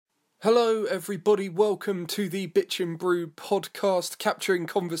Hello everybody, welcome to the Bitch and Brew podcast, capturing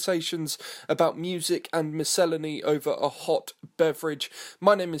conversations about music and miscellany over a hot beverage.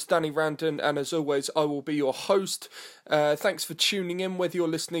 My name is Danny Randon, and as always I will be your host. Thanks for tuning in, whether you're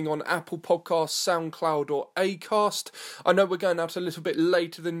listening on Apple Podcasts, SoundCloud or Acast. I know we're going out a little bit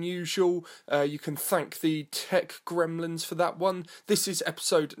later than usual. You can thank the tech gremlins for that one. This is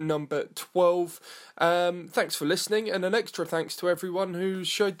episode number 12. Thanks for listening, and an extra thanks to everyone who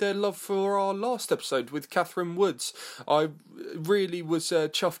showed their love for our last episode with Catherine Woods. I really was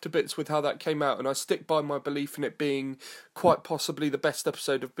chuffed to bits with how that came out, and I stick by my belief in it being quite possibly the best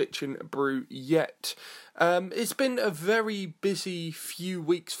episode of Bitch and Brew yet. It's been a very busy few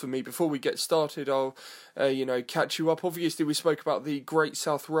weeks for me. Before we get started, I'll catch you up. Obviously, we spoke about the Great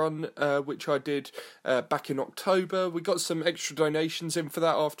South Run, which I did back in October. We got some extra donations in for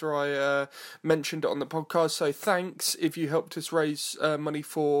that after I mentioned it on the podcast, so thanks if you helped us raise money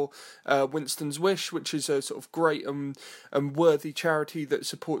for Winston's Wish, which is a sort of great and worthy charity that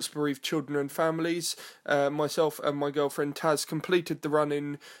supports bereaved children and families. Myself and my girlfriend Taz completed the run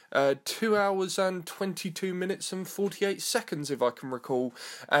in 2 hours and 22 minutes and 48 seconds, if I can recall,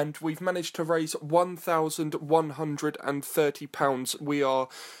 and we've managed to raise £1,130. We are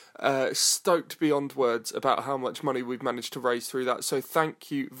stoked beyond words about how much money we've managed to raise through that, so thank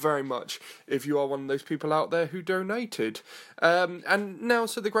you very much if you are one of those people out there who donated. And now,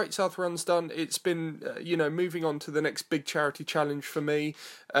 so the Great South Run's done. It's been, moving on to the next big charity challenge for me.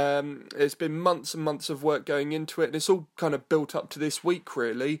 There's been months and months of work going into it, and it's all kind of built up to this week,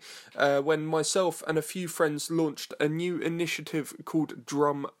 really, when myself and a few friends launched a new initiative called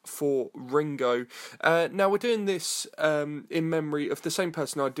Drum for Ringo. Now, we're doing this in memory of the same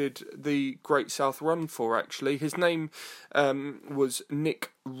person I did the Great South Run for, actually. His name was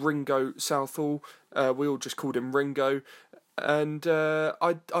Nick Ringo Southall. We all just called him Ringo. And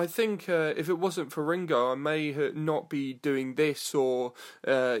I think if it wasn't for Ringo, I may not be doing this or,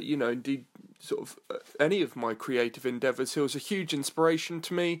 indeed sort of any of my creative endeavours. He was a huge inspiration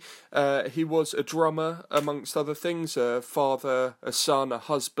to me. He was a drummer, amongst other things, a father, a son, a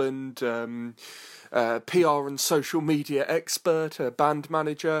husband, PR and social media expert, a band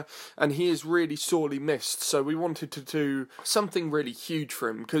manager, and he is really sorely missed. So we wanted to do something really huge for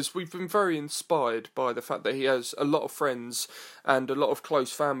him, because we've been very inspired by the fact that he has a lot of friends and a lot of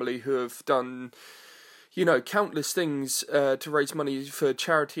close family who have done countless things to raise money for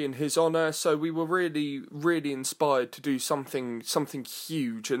charity in his honour. So we were really, really inspired to do something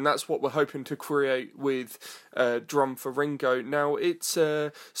huge, and that's what we're hoping to create with Drum for Ringo. Now, it's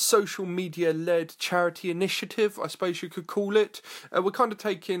a social media-led charity initiative, I suppose you could call it. We're kind of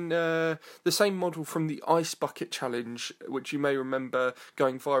taking the same model from the Ice Bucket Challenge, which you may remember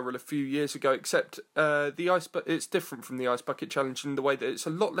going viral a few years ago, except it's different from the Ice Bucket Challenge in the way that it's a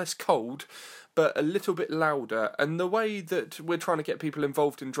lot less cold, but a little bit louder. And the way that we're trying to get people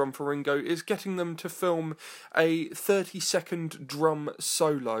involved in Drum for Ringo is getting them to film a 30-second drum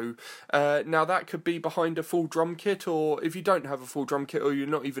solo. Now, that could be behind a full drum kit, or if you don't have a full drum kit or you're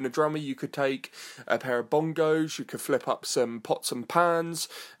not even a drummer, you could take a pair of bongos, you could flip up some pots and pans,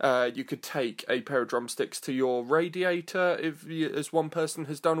 you could take a pair of drumsticks to your radiator, as one person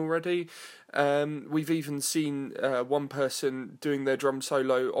has done already. We've even seen one person doing their drum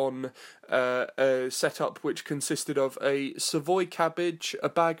solo on a setup which consisted of a Savoy cabbage, a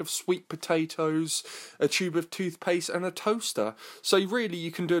bag of sweet potatoes, a tube of toothpaste and a toaster. So really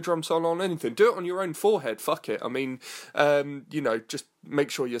you can do a drum solo on anything. Do it on your own forehead, fuck it. I mean, just make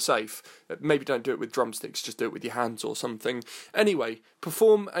sure you're safe. Maybe don't do it with drumsticks, just do it with your hands or something. Anyway,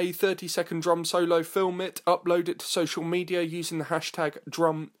 perform a 30-second drum solo, film it, upload it to social media using the hashtag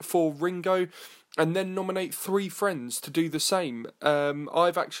Drum4Ringo, and then nominate 3 friends to do the same.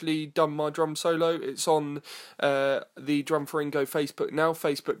 I've actually done my drum solo. It's on the Drum for Ringo Facebook now,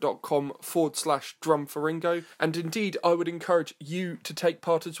 facebook.com/Drum for Ringo. And indeed, I would encourage you to take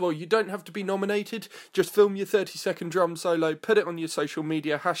part as well. You don't have to be nominated. Just film your 30-second drum solo, put it on your social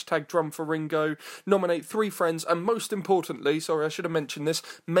media, hashtag Drum for Ringo, nominate 3 friends, and most importantly, sorry, I should have mentioned this,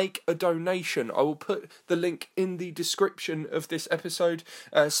 make a donation. I will put the link in the description of this episode,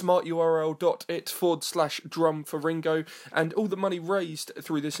 smarturl.it/Drum for Ringo, and all the money raised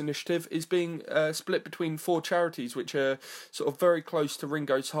through this initiative is being split between 4 charities, which are sort of very close to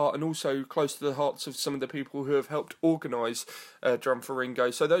Ringo's heart and also close to the hearts of some of the people who have helped organise Drum for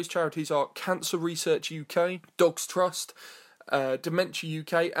Ringo. So those charities are Cancer Research UK, Dogs Trust, Dementia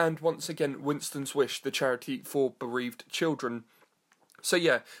UK, and once again Winston's Wish, the charity for bereaved children. So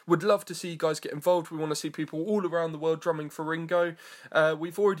yeah, would love to see you guys get involved. We want to see people all around the world drumming for Ringo.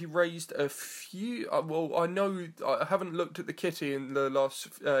 We've already raised a few. I know I haven't looked at the kitty in the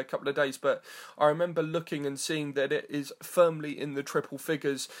last couple of days, but I remember looking and seeing that it is firmly in the triple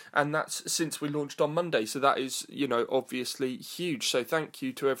figures, and that's since we launched on Monday. So that is, obviously huge. So thank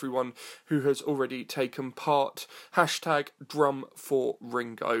you to everyone who has already taken part. Hashtag drum for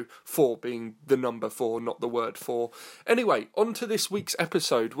Ringo. 4 being the number 4, not the word 4. Anyway, on to this week's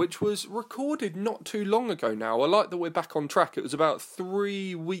episode, which was recorded not too long ago now. I like that we're back on track. It was about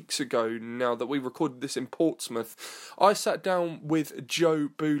 3 weeks ago now that we recorded this in Portsmouth. I sat down with Joe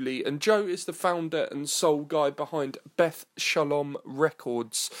Booley, and Joe is the founder and sole guy behind Beth Shalom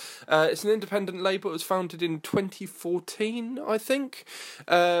Records. It's an independent label. It was founded in 2014, I think.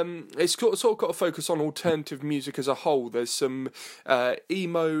 It's sort of got a focus on alternative music as a whole. There's some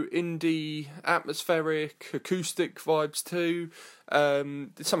emo, indie, atmospheric, acoustic vibes too.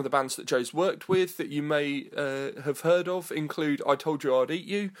 Some of the bands that Joe's worked with that you may have heard of include I Told You I'd Eat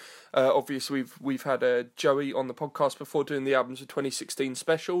You. Obviously, we've had Joey on the podcast before doing the Albums of 2016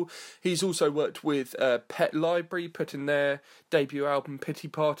 special. He's also worked with Pet Library, putting their debut album Pity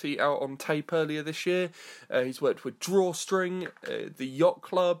Party out on tape earlier this year. He's worked with Drawstring, the Yacht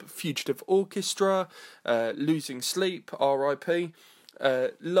Club, Fugitive Orchestra, Losing Sleep, R.I.P.,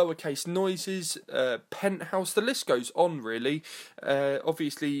 Lowercase Noises, Penthouse, the list goes on really.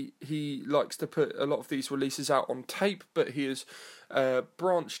 Obviously he likes to put a lot of these releases out on tape, but he has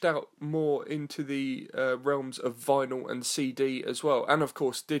branched out more into the realms of vinyl and CD as well, and of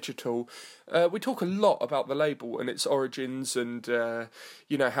course digital. We talk a lot about the label and its origins, and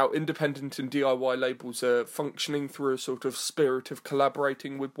how independent and DIY labels are functioning through a sort of spirit of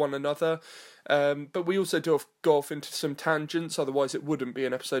collaborating with one another. But we also do go off into some tangents, otherwise it wouldn't be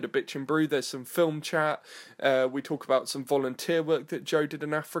an episode of Bitch and Brew. There's some film chat. We talk about some volunteer work that Joe did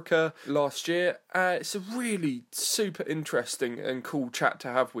in Africa last year. It's a really super interesting and cool chat to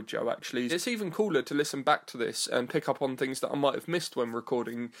have with Joe, actually. It's even cooler to listen back to this and pick up on things that I might have missed when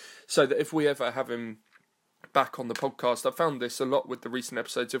recording, so that if we ever have him back on the podcast, I found this a lot with the recent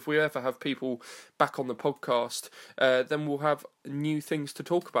episodes, if we ever have people back on the podcast, then we'll have new things to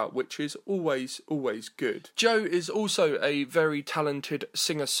talk about, which is always good. Joe is also a very talented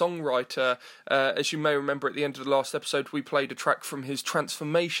singer-songwriter. As you may remember, at the end of the last episode we played a track from his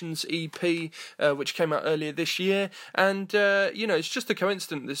Transformations EP, which came out earlier this year, and it's just a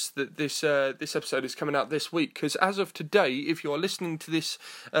coincidence that this episode is coming out this week, because as of today, if you are listening to this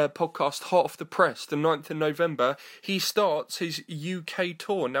podcast hot off the press, the 9th of November, he starts his UK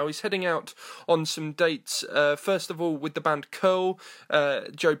tour. Now he's heading out on some dates, first of all with the band Curl.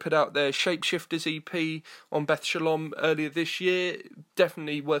 Joe put out their Shapeshifters EP on Beth Shalom earlier this year.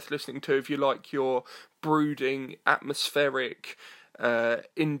 Definitely worth listening to if you like your brooding, atmospheric,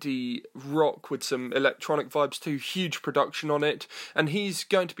 indie rock with some electronic vibes too. Huge production on it, and he's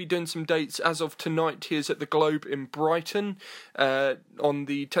going to be doing some dates as of tonight. He is at the Globe in Brighton on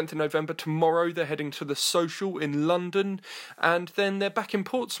the 10th of November. Tomorrow they're heading to the Social in London, and then they're back in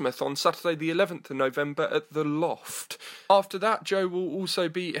Portsmouth on Saturday the 11th of November at the Loft. After that, Joe will also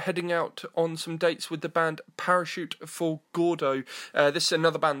be heading out on some dates with the band Parachute for Gordo. This is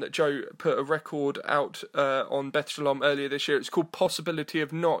another band that Joe put a record out on Beth Shalom earlier this year. It's called Possibility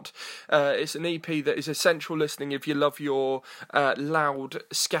of Not. It's an EP that is essential listening if you love your loud,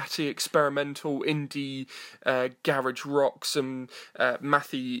 scatty, experimental, indie, garage rock, some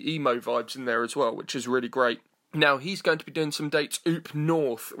mathy emo vibes in there as well, which is really great. Now, he's going to be doing some dates up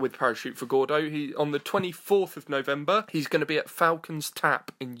north with Parachute for Gordo. On the 24th of November, he's going to be at Falcon's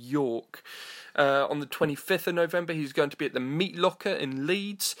Tap in York. On the 25th of November, he's going to be at the Meat Locker in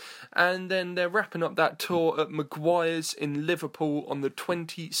Leeds, and then they're wrapping up that tour at Maguire's in Liverpool on the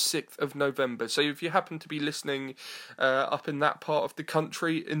 26th of November. So if you happen to be listening up in that part of the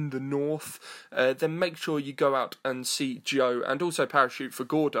country in the north, then make sure you go out and see Joe, and also Parachute for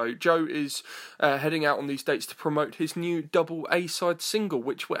Gordo. Joe is heading out on these dates to promote his new double A-side single,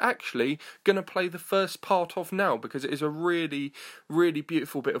 which we're actually going to play the first part of now, because it is a really, really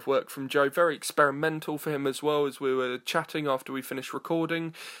beautiful bit of work from Joe. Very experimental for him as well, as we were chatting after we finished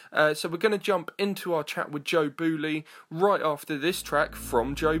recording. So we're going to jump into our chat with Joe Booley right after this track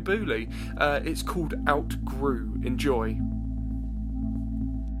from Joe Booley. It's called Outgrew. Enjoy.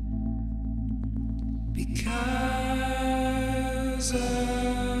 Because of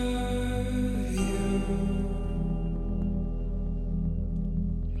you,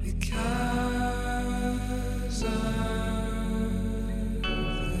 because of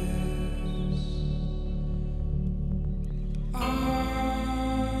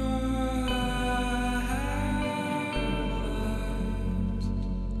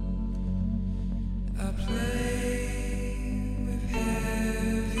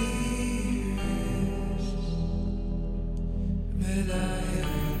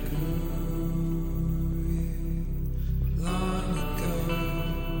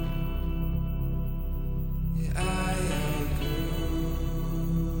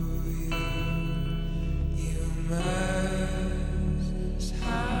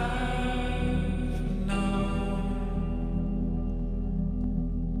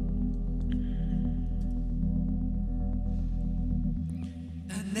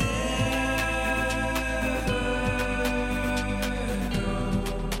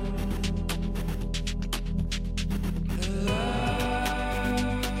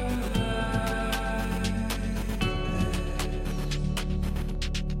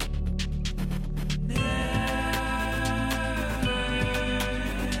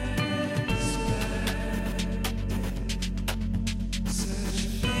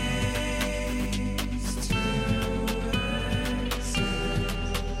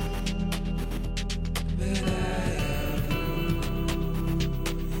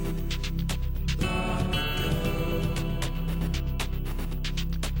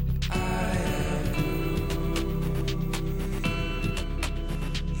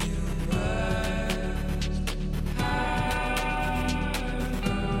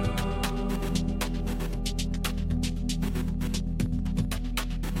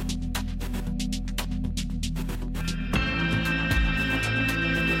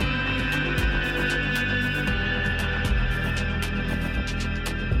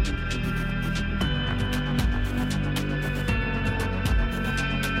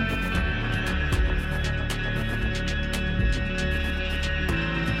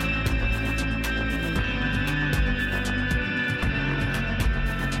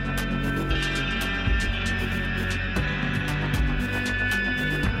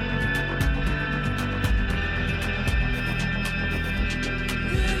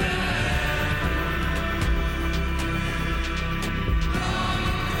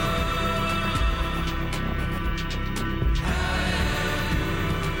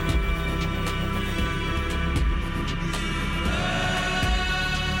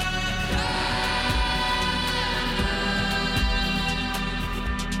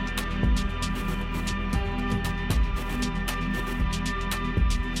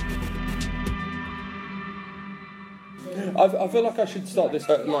I feel like I should start this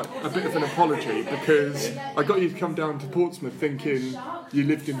like a bit of an apology because I got you to come down to Portsmouth thinking you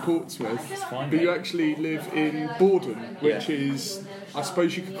lived in Portsmouth, but you actually live in Borden, which is, I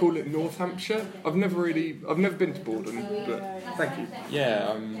suppose you could call it North Hampshire. I've never been to Borden, but thank you.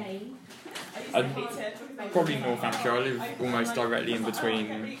 Yeah, probably North Hampshire. I live almost directly in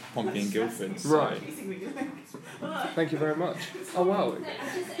between Pompey and Guildford. So. Right. Thank you very much. Oh wow.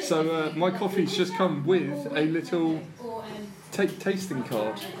 So my coffee's just come with a little tasting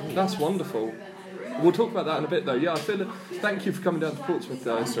card. That's wonderful. We'll talk about that in a bit though. Yeah, I feel. Thank you for coming down to Portsmouth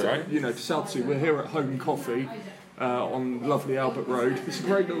though. That's all right. You know, to Southsea. We're here at Home Coffee. On lovely Albert Road. It's a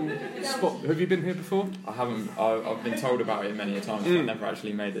great little spot. Have you been here before? I haven't. I've been told about it many a times, but I've never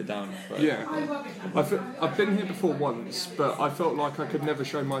actually made it down. But. Yeah. I've been here before once, but I felt like I could never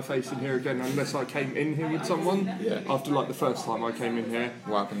show my face in here again unless I came in here with someone. Yeah. After like the first time I came in here.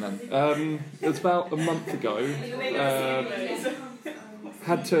 What happened then? It was about a month ago.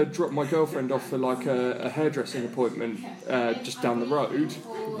 Had to drop my girlfriend off for like a hairdressing appointment just down the road,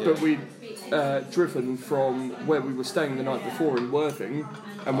 but we'd driven from where we were staying the night before in Worthing,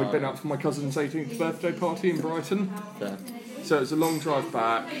 and we'd been out for my cousin's 18th birthday party in Brighton. Fair. So it was a long drive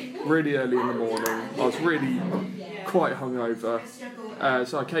back, really early in the morning. I was really quite hungover,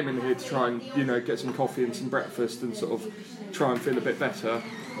 so I came in here to try and get some coffee and some breakfast and sort of try and feel a bit better.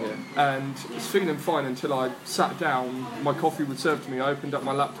 Yeah. And I was feeling fine until I sat down, my coffee was served to me, I opened up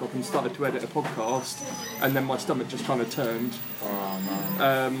my laptop and started to edit a podcast, and then my stomach just kind of turned. Oh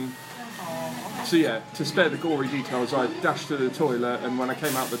man. So yeah, to spare the gory details, I dashed to the toilet, and when I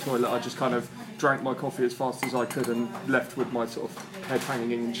came out the toilet I just kind of drank my coffee as fast as I could and left with my sort of head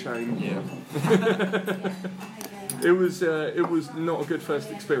hanging in shame. Yeah. It was not a good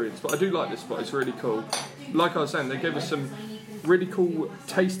first experience, but I do like this spot, it's really cool. Like I was saying, they gave us some really cool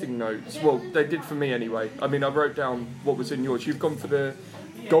tasting notes. Well, they did for me anyway. I mean, I wrote down what was in yours. You've gone for the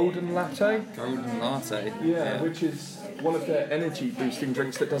golden latte? Golden latte. Yeah, which is one of their energy boosting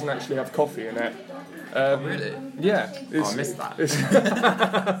drinks that doesn't actually have coffee in it. Really? Yeah. I missed that.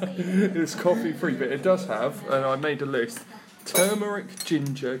 It's coffee free, but it does have, and I made a list, turmeric,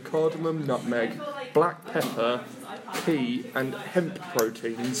 ginger, cardamom, nutmeg, black pepper, pea and hemp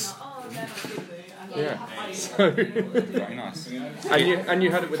proteins. Yeah. So Very nice. and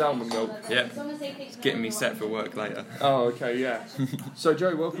you had it with almond milk. Yeah. It's getting me set for work later. Oh, okay, yeah. So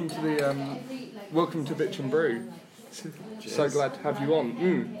Joe, welcome to Bitch and Brew. So glad to have you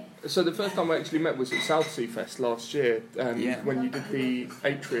on. So the first time I actually met was at Southsea Fest last year, when you did the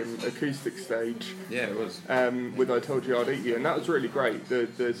Atrium acoustic stage. Yeah, it was. With I Told You I'd Eat You, and that was really great.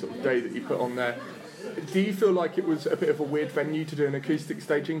 The sort of day that you put on there. Do you feel like it was a bit of a weird venue to do an acoustic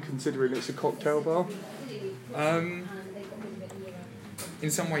staging, considering it's a cocktail bar? In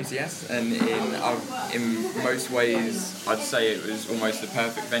some ways, yes, and in most ways, I'd say it was almost the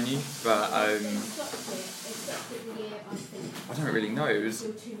perfect venue. But I don't really know. It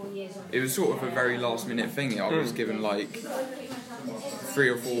was sort of a very last minute thing. I was given like 3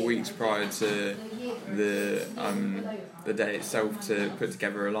 or 4 weeks prior to the day itself to put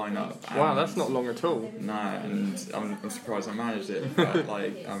together a lineup. Wow, that's not long at all. No, and I'm surprised I managed it. But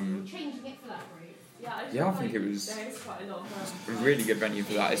like, yeah, I think it was a really good venue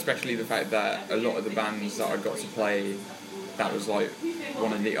for that. Especially the fact that a lot of the bands that I got to play, that was like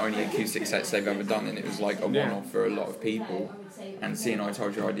one of the only acoustic sets they've ever done, and it was like a one-off for a lot of people. And seeing I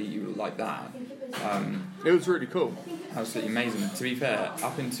Told You I'd Eat You like that, it was really cool. Absolutely amazing. To be fair,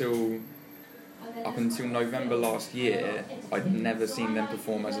 up until November last year, I'd never seen them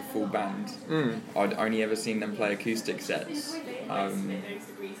perform as a full band. I'd only ever seen them play acoustic sets.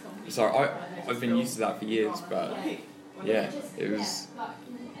 So I've been used to that for years, but yeah, it was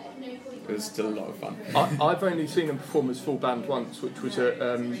still a lot of fun. I've only seen them perform as full band once, which was at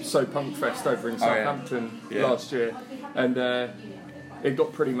So Punk Fest over in Southampton last year, and it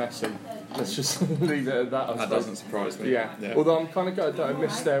got pretty messy. Let's just leave it at that. That doesn't surprise me. Yeah. Although I'm kind of glad that I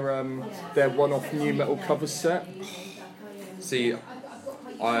missed their one-off new metal cover set. See,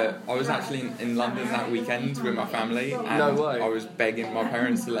 I was actually in London that weekend with my family, and no way. I was begging my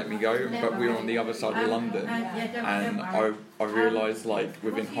parents to let me go, but we were on the other side of London, and I realised like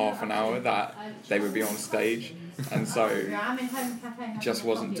within half an hour that they would be on stage, and so it just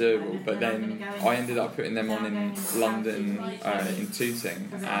wasn't doable. But then I ended up putting them on in London, in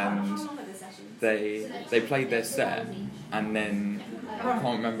Tooting, and they played their set, and then I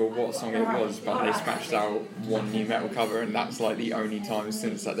can't remember what song it was, but they smashed out one new metal cover, and that's like the only time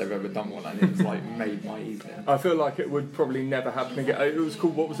since that they've ever done one, and it was like made my evening. I feel like it would probably never happen again. It was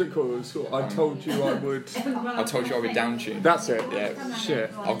called, what was it called? It was called I Told You I Would... I Told You I Would Down Tune. That's it. Yeah.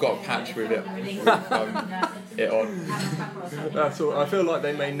 Shit. I've got a patch with it. it on. That's all. I feel like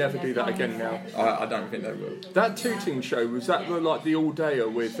they may never do that again now. I don't think they will. That tooting show, was that the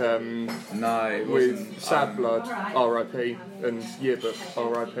all-dayer with No, it with wasn't. Sad Blood, R.I.P. and Yearbook,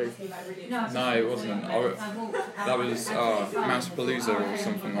 R.I.P. No, it wasn't. That was Mousepalooza or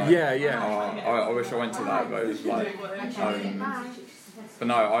something like. Yeah, yeah. I wish I went to that, but it was like. But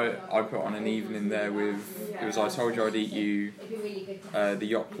no, I put on an evening there with, it was I Told You I'd Eat You, the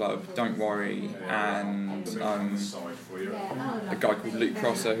Yacht Club, Don't Worry, and a guy called Luke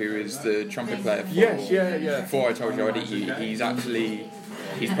Crosser, who is the trumpet player for I Told You I'd Eat You.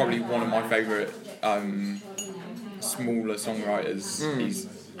 He's probably one of my favourite smaller songwriters. He's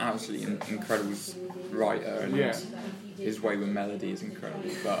absolutely incredible writer, and his way with melody is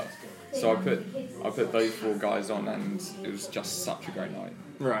incredible. But so I put those 4 guys on, and it was just such a great night.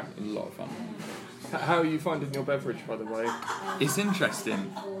 Right. A lot of fun. How are you finding your beverage, by the way? It's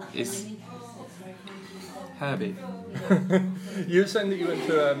interesting. It's herby. You were saying that you went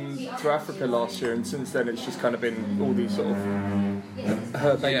to Africa last year, and since then it's just kind of been all these sort of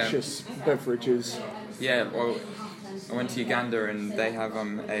herbaceous beverages. Yeah, well, I went to Uganda, and they have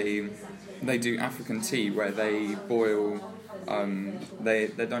they do African tea where they boil.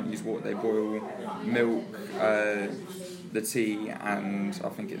 They don't use water. They boil milk, the tea, and I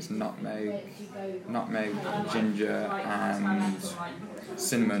think it's nutmeg, ginger, and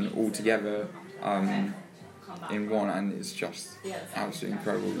cinnamon all together in one, and it's just absolutely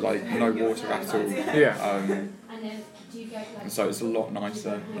incredible. Like no water at all. Yeah. And so it's a lot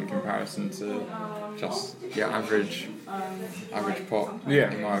nicer in comparison to just average pop,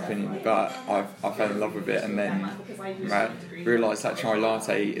 in my opinion. But I fell in love with it, and then realised that chai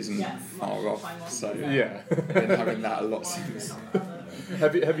latte isn't far off. So I've been having that a lot since.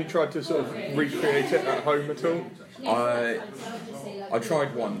 Have you tried to sort of recreate it at home at all? I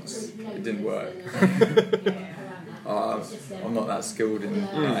tried once. It didn't work. I'm not that skilled in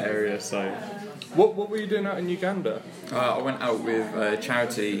that area, so. What were you doing out in Uganda? I went out with a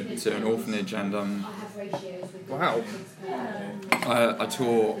charity to an orphanage, and wow. I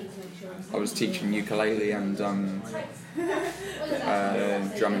taught. I was teaching ukulele and drumming.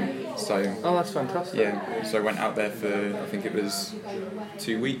 So that's fantastic. Yeah. So I went out there for, I think it was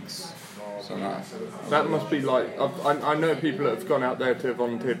 2 weeks. So that must be like. I know people that have gone out there to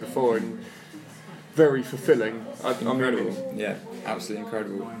volunteer before, and very fulfilling. Incredible. Yeah, absolutely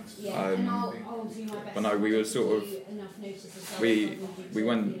incredible. But no, we were sort of. We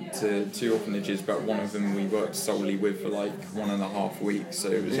went to 2 orphanages, but one of them we worked solely with for like 1.5 weeks. So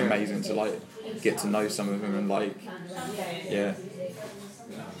it was amazing to like get to know some of them, and like,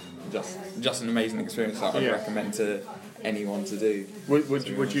 just an amazing experience that I'd recommend to anyone to do. Would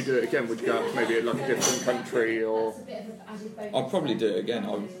you do it again? Would you go out maybe like a different country, or? I'll probably do it again.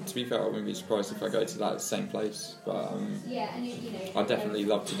 To be fair, I wouldn't be surprised if I go to that same place. But I'd definitely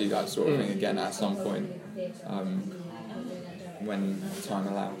love to do that sort of thing again at some point, when time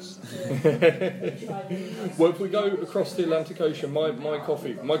allows. Well, if we go across the Atlantic Ocean, my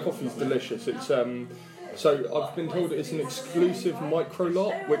coffee's delicious. It's So I've been told it's an exclusive micro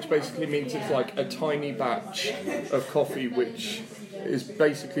lot, which basically means it's like a tiny batch of coffee which is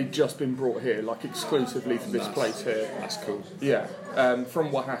basically just been brought here, like exclusively for this place here. That's cool. Yeah,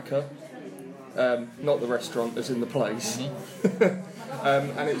 from Oaxaca, not the restaurant, as in the place.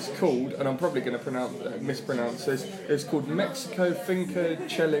 And it's called, and I'm probably going to mispronounce this, it's called Mexico Finca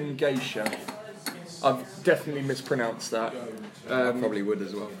Chelingeisha. I've definitely mispronounced that. I probably would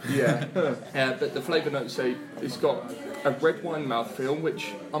as well. Yeah. But the flavour notes say it's got a red wine mouthfeel,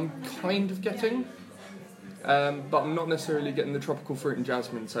 which I'm kind of getting, but I'm not necessarily getting the tropical fruit and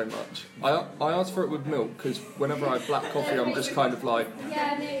jasmine so much. I asked for it with milk because whenever I have black coffee, I'm just kind of like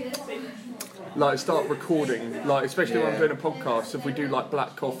start recording, like especially when I'm doing a podcast. If we do like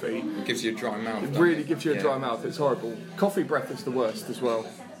black coffee, it gives you a dry mouth. It really gives you a dry mouth. It's horrible. Coffee breath is the worst as well.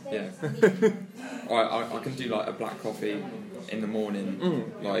 Yeah. I can do like a black coffee in the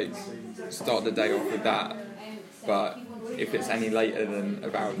morning, like start the day off with that, but if it's any later than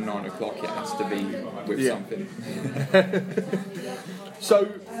about 9 o'clock, it has to be with something. So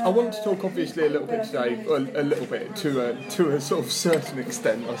I want to talk obviously a little bit today, a little bit to a sort of certain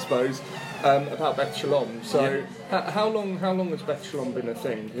extent, I suppose, about Beth Shalom. So how long has Beth Shalom been a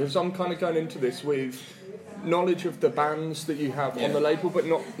thing? Because I'm kind of going into this with knowledge of the bands that you have on the label, but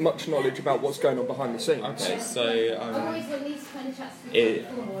not much knowledge about what's going on behind the scenes. Okay, so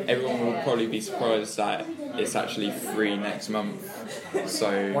everyone will probably be surprised that it's actually free next month.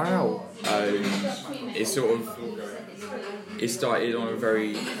 So wow, it's sort of it started on a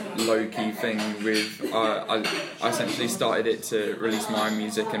very low-key thing with I essentially started it to release my own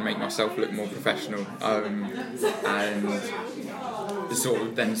music and make myself look more professional, and it sort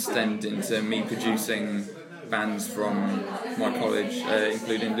of then stemmed into me producing bands from my college,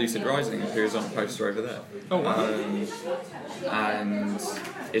 including Lucid Rising, who is on a poster over there. Oh, wow. And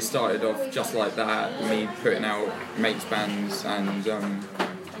it started off just like that, me putting out mates bands, and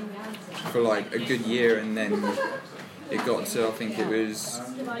for like a good year, and then it got to, I think it was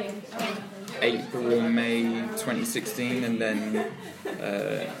April or May 2016, and then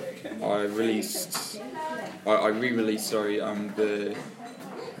I re-released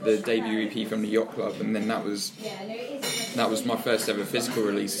the debut EP from the Yacht Club, and then that was my first ever physical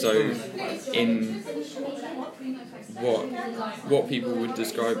release. So in what people would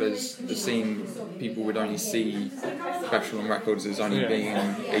describe as the scene, people would only see Babylon Records as only being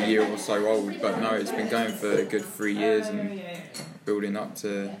a year or so old, but no, it's been going for a good 3 years and building up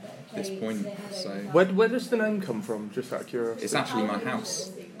to this point. So where does the name come from? Just out of curiosity. It's actually my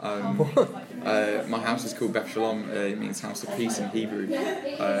house. My house is called Beth Shalom. It means house of peace in Hebrew.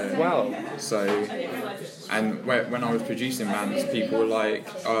 Wow. So, and when I was producing bands, people were like,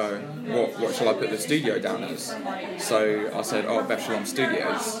 what shall I put the studio down as? So I said, Beth Shalom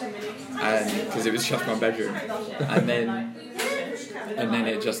Studios, and because it was just my bedroom, and then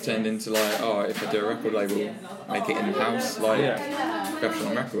it just turned into like, if I do a record label, make it in the house, like Beth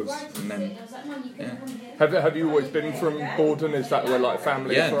Shalom Records, and then Have you always been from Borden? Is that where like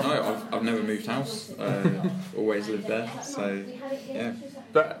family is from? No, I've never moved house. Always lived there. So yeah.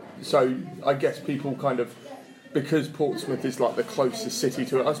 But so I guess people kind of, because Portsmouth is like the closest city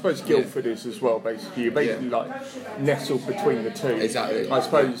to it. I suppose Guildford is as well. Basically, you're basically like nestled between the two. Exactly. I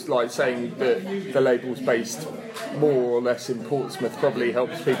suppose like saying that the label's based more or less in Portsmouth probably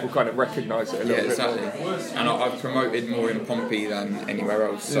helps people kind of recognise it a little bit more. And I've promoted more in Pompey than anywhere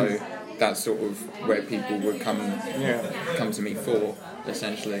else. So that's sort of where people would come to me for,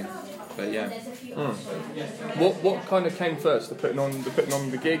 essentially. But yeah. What kind of came first? The putting on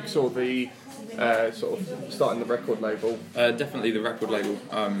the gigs, or the sort of starting the record label? Definitely the record label.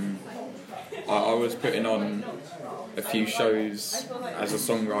 I was putting on a few shows as a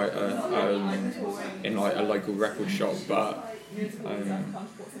songwriter in like a local record shop, but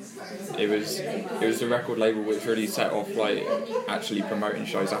it was the record label which really set off like actually promoting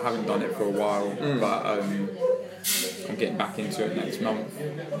shows. I haven't done it for a while, but I'm getting back into it next month.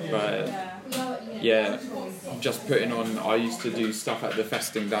 But yeah, just putting on. I used to do stuff at the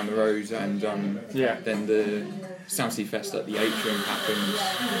festing down the road, and then the Southsea Fest at the Atrium happened,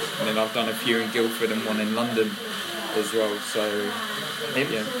 and then I've done a few in Guildford and one in London as well. So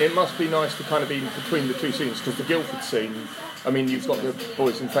it must be nice to kind of be between the two scenes, because the Guildford scene, I mean, you've got the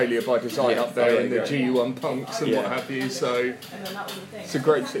Boys in Failure by Design up there, and the GU1 punks and what have you, so it's a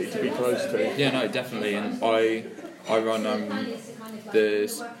great city to be close to. Yeah, no, definitely. And I run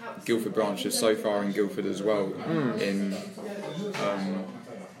the Guildford branch of So Far in Guildford as well.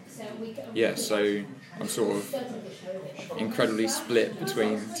 So I'm sort of incredibly split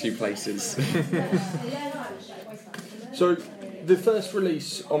between two places. So the first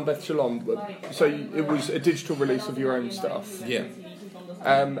release on Beth Shalom, so it was a digital release of your own stuff. Yeah.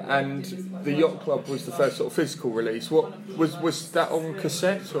 And the Yacht Club was the first sort of physical release. What was that on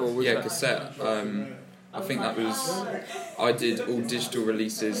cassette, or was that cassette. I think that was. I did all digital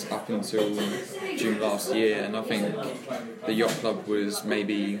releases up until June last year, and I think the Yacht Club was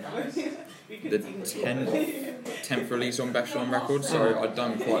maybe the 10th release on Beth Shalom Records. So I'd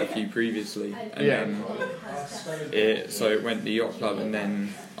done quite a few previously, and then it went the Yacht Club, and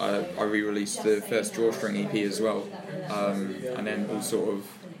then I re-released the first Drawstring EP as well, and then all sort of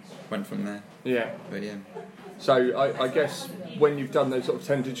went from there. Yeah. But yeah. So I guess when you've done those sort of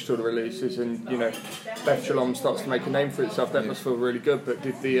 10 digital releases, and Beth Shalom starts to make a name for itself, that must feel really good. But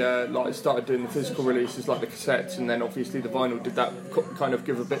did the started doing the physical releases like the cassettes, and then obviously the vinyl, did that kind of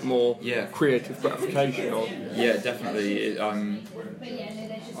give a bit more creative gratification? Or? Yeah, definitely. I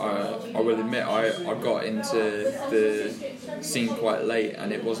will admit I got into the scene quite late,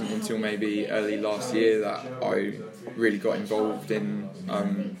 and it wasn't until maybe early last year that I really got involved in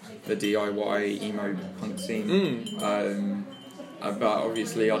the DIY emo punk scene. But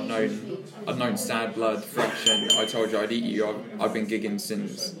obviously I'd known Sad Blood, Fresh, and I Told You I'd Eat You. I've been gigging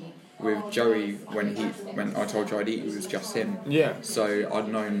since with Joey when I Told You I'd Eat You, it was just him. Yeah. So I'd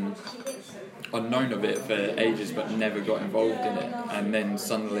known of it for ages, but never got involved in it. And then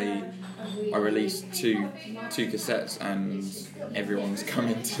suddenly I released two cassettes, and everyone's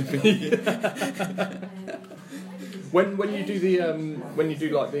coming to me. When you do the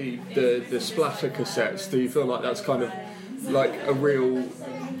splatter cassettes, do you feel like that's kind of like a real.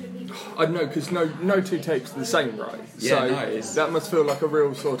 I don't know, because no two tapes are the same, right? Yeah, so no, that must feel like a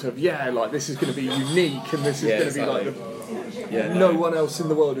real sort of like this is going to be unique, and this is going to be like no one else in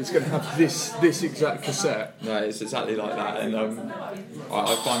the world is going to have this exact cassette. No, it's exactly like that, and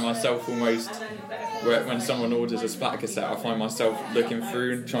I find myself almost when someone orders a Splatter cassette, I find myself looking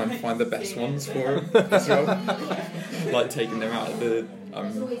through and trying to find the best ones for them as well, like taking them out of the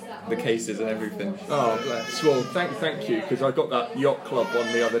cases and everything. Oh, bless. Well, thank you, because I got that Yacht Club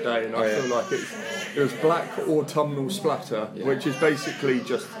one the other day, and I feel like it was Black Autumnal Splatter, which is basically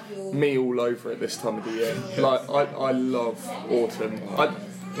just me all over it this time of the year. Like, I love autumn.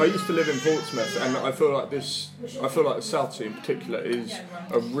 I used to live in Portsmouth, and I feel like the South Sea in particular is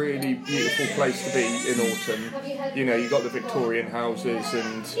a really beautiful place to be in autumn. You know, you've got the Victorian houses,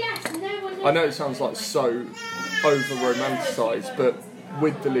 and I know it sounds like so over-romanticised, but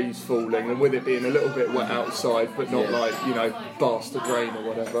with the leaves falling and with it being a little bit wet outside, but not like, bastard rain or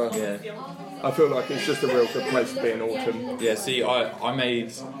whatever. Yeah. I feel like it's just a real good place to be in autumn. Yeah, see, I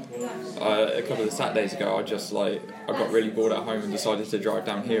made a couple of Saturdays ago. I got really bored at home and decided to drive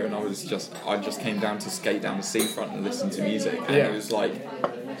down here, and I just came down to skate down the seafront and listen to music, and it was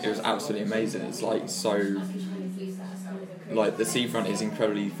absolutely amazing. It's like so. Like the seafront is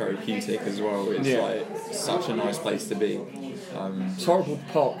incredibly therapeutic as well. It's like such a nice place to be. It's horrible to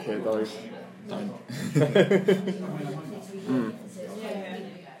park here though. Don't.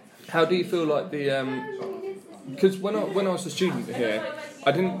 How do you feel like the? Because when I was a student here,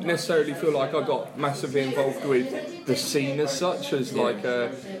 I didn't necessarily feel like I got massively involved with the scene as such. As like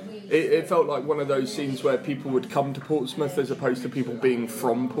it felt like one of those scenes where people would come to Portsmouth as opposed to people being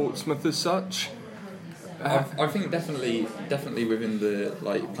from Portsmouth as such. I think definitely within the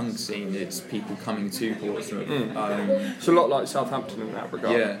punk scene, it's people coming to Portsmouth. It's a lot like Southampton in that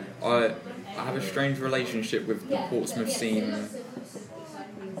regard. Yeah, I have a strange relationship with the Portsmouth scene,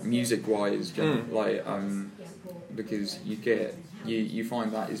 music-wise, because you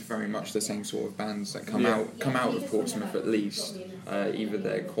find that is very much the same sort of bands that come out of Portsmouth at least. Either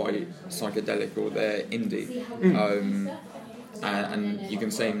they're quite psychedelic or they're indie. And you can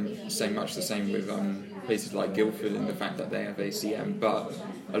say much the same with places like Guildford in the fact that they have ACM, but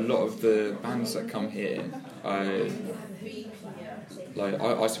a lot of the bands that come here, I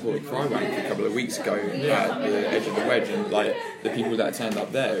supported Crywank a couple of weeks ago at the Edge of the Wedge, and the people that turned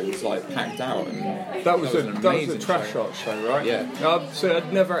up there, it was packed out, and that was a Trash Art show, right? Yeah. So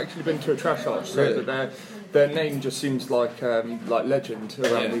I'd never actually been to a Trash Art show, really? But their name just seems like legend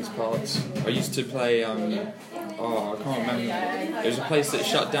around these parts. I used to play. I can't remember. It was a place that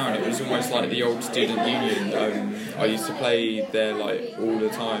shut down. It was almost like the old student union. I used to play there all the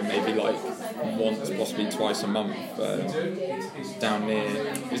time, maybe once, possibly twice a month. It was down near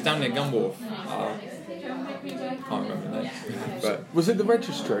Gunwharf. Can't remember the name. But was it the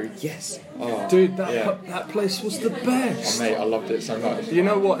Registry? Yes. Dude, that place was the best. Oh, mate, I loved it so much. You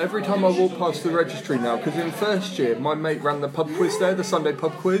know what? Every time I walk past the Registry now, because in first year my mate ran the pub quiz there, the Sunday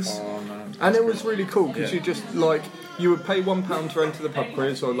pub quiz. And it was really cool because you just you would pay £1 to enter the pub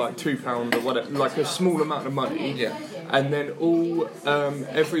quiz, or £2 or whatever, a small amount of money. Yeah. And then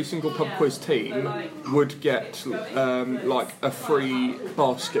every single pub quiz team would get a free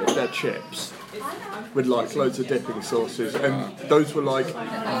basket of their chips with loads of dipping sauces, and those were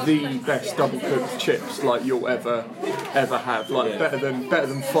the best double cooked chips you'll ever have. Better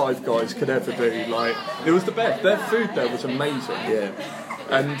than Five Guys could ever do. It was the best. Their food there was amazing. Yeah.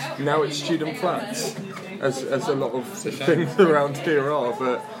 And now it's student flats, as a lot of things around here are,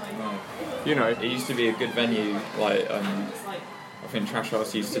 but it used to be a good venue. I think Trash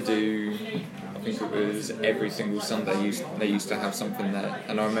House used to do, I think it was every single Sunday they used to have something there,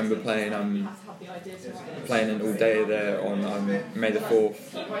 and I remember playing an all day there on May the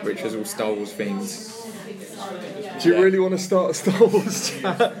 4th, which was all Star Wars themes. Do you really want to start a Star Wars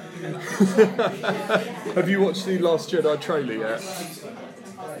chat? Have you watched the Last Jedi trailer yet?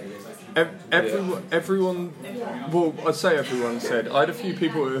 Everyone, well, I'd say everyone said. I had a few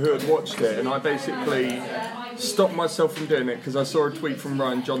people who had watched it, and I basically stopped myself from doing it because I saw a tweet from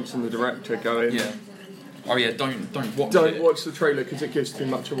Rian Johnson, the director, going, "Oh yeah, don't watch watch the trailer because it gives too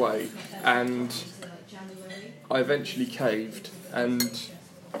much away." And I eventually caved. And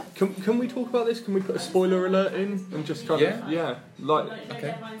can we talk about this? Can we put a spoiler alert in and just kind of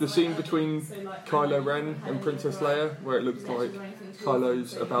the scene between Kylo Ren and Princess Leia, where it looks like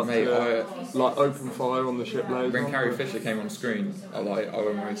Kylo's about to open fire on the ship layers. When Carrie Fisher came on screen, I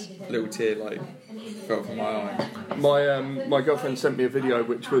almost a little tear fell from my eye. My girlfriend sent me a video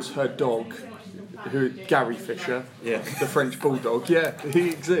which was her dog Gary Fisher, Yeah. the French bulldog. Yeah, he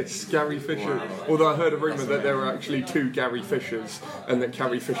exists, Gary Fisher. Wow. Although I heard a rumour that there were actually 2 Gary Fishers, and that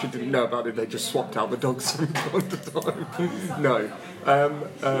Gary Fisher didn't know about it. They just swapped out the dogs from time to time. No,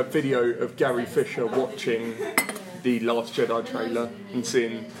 a video of Gary Fisher watching the Last Jedi trailer and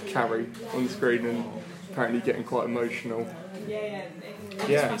seeing Carrie on the screen and apparently getting quite emotional.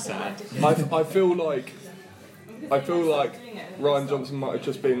 Yeah, Sad. I feel like Ryan Johnson might have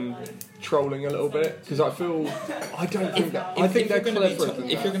just been trolling a little bit because I think they're clever.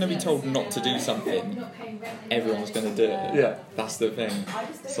 If you're going to be told not to do something, everyone's going to do it. Yeah. That's the thing.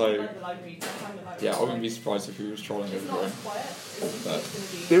 So, yeah, I wouldn't be surprised if he was trolling everyone. But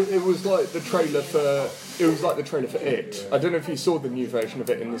It was like the trailer for It. I don't know if you saw the new version of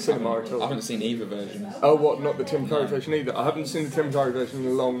it in the cinema at I all. haven't seen either version. Oh, what? Not the Tim Curry version either. I haven't seen the Tim Curry version in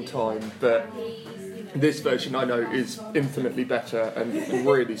a long time, but this version I know is infinitely better and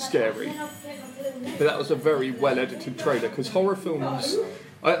really scary. But that was a very well edited trailer because horror films.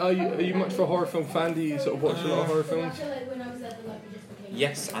 Are you much of a horror film fan? Do you sort of watch a lot of horror films?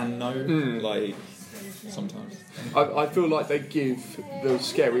 Yes and no. Like, sometimes. I feel like they give the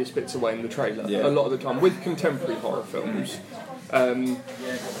scariest bits away in the trailer Yeah. a lot of the time with contemporary horror films.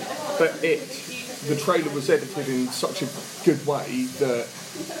 But the trailer was edited in such a good way that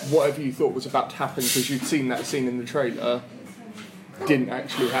whatever you thought was about to happen because you'd seen that scene in the trailer didn't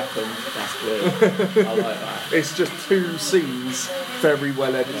actually happen. That's good. I like that. It's just 2 scenes very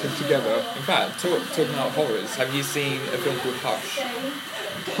well edited together. In fact, talking about horrors, have you seen a film called Hush?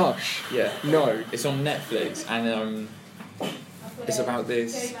 Hush. Yeah. No. It's on Netflix, and it's about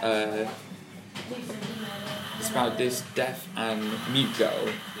this. It's about this deaf and mute girl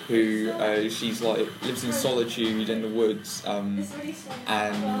who she's like lives in solitude in the woods, and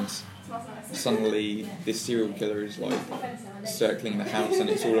suddenly this serial killer is like circling the house, and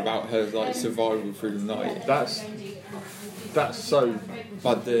it's all about her like survival through the night. That's so.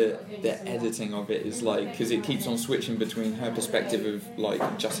 But the editing of it is like, because it keeps on switching between her perspective of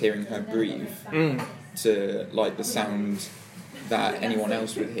like just hearing her breathe to like the sound that anyone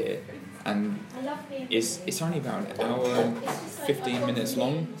else would hear, and it's only about an hour and 15 minutes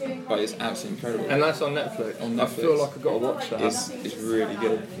long, but it's absolutely incredible. And that's on Netflix. On I Netflix. feel like I've got to watch that. It's really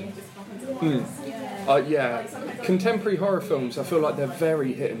good. Yeah, contemporary horror films, I feel like they're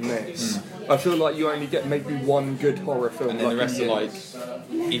very hit and miss. I feel like you only get maybe one good horror film. And then the like rest a are year.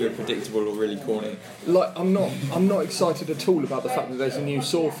 like either predictable or really corny. Like I'm not excited at all about the fact that there's a new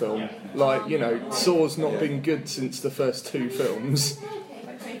Saw film. Like, you know, Saw's not been good since the first 2 films.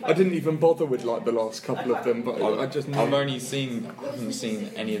 I didn't even bother with like the last couple of them, but I just knew. I haven't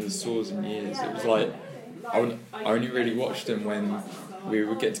seen any of the Saws in years. It was like I only really watched them when we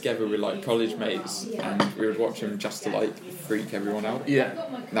would get together with like college mates and we would watch them just to like freak everyone out. Yeah,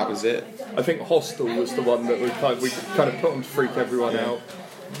 And that was it. I think Hostel was the one that we kind of put on to freak everyone out.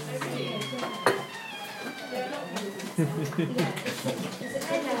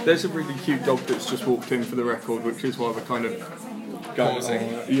 There's a really cute dog that's just walked in for the record, which is why we're kind of going.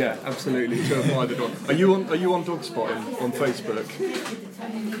 Pausing. Yeah, absolutely. To apply the dog. Are you on Dog Spotting on Facebook?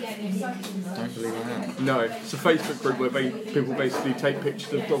 Don't believe I am. No, it's a Facebook group where people basically take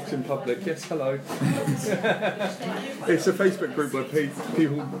pictures of dogs in public. Yes, hello. It's a Facebook group where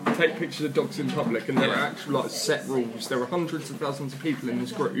people take pictures of dogs in public, and there are actual like set rules. There are hundreds of thousands of people in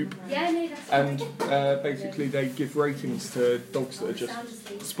this group, and basically they give ratings to dogs that are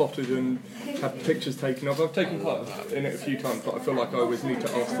just spotted and have pictures taken of. I've taken part in it a few times, but I feel like I always need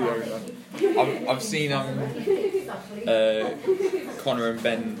to ask the owner. I've seen Connor and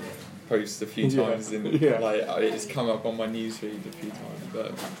Ben post a few times in like it's come up on my newsfeed a few times,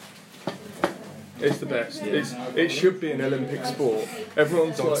 but It's the best. It should be an Olympic sport.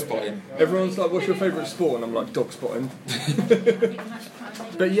 Everyone's Dog like, spotting. Everyone's like, "What's your favourite sport?" And I'm like, "Dog spotting."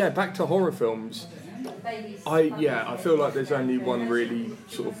 But yeah, back to horror films. I feel like there's only one really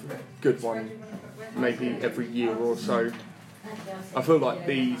sort of good one, maybe every year or so. I feel like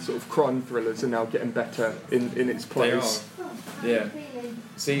the sort of crime thrillers are now getting better in its place. they are. Yeah.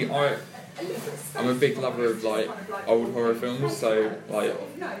 See, I'm a big lover of like old horror films, so like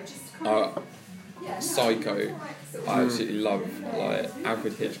Psycho, I absolutely love. Like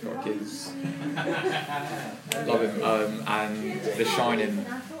Alfred Hitchcock is love him, and The Shining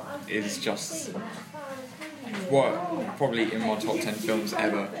is just probably in my top 10 films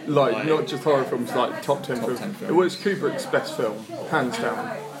ever. Like not just horror films, like top 10 films. 10 films. It was Kubrick's best film, hands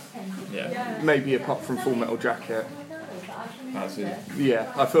down. Yeah, Maybe apart from Full Metal Jacket. that's it.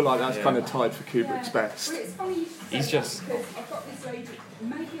 Yeah, I feel like that's kind of tied for Kubrick's best. He's just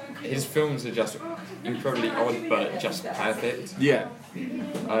his films are just incredibly odd, but just perfect. Yeah.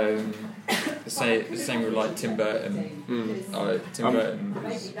 same with like Tim Burton. Tim Burton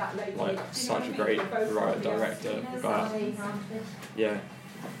was like such a great writer director, but yeah.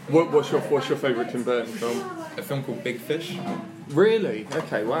 What's your favourite Tim Burton film? A film called Big Fish. Really?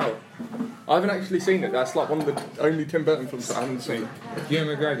 Okay, wow. I haven't actually seen it. That's like one of the only Tim Burton films that I haven't seen. Ewan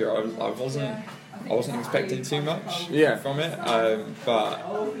McGregor, I wasn't expecting too much Yeah. from it,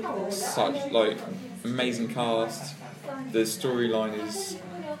 but such like amazing cast. The storyline is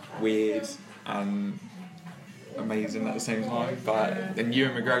weird and amazing at the same time, and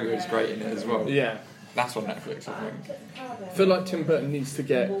Ewan McGregor is great in it as well. Yeah. That's on Netflix, I think. I feel like Tim Burton needs to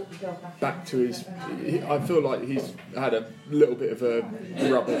get back to his... I feel like he's had a little bit of a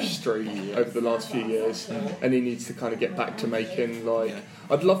rubbish streak over the last few years, and he needs to kind of get back to making, like...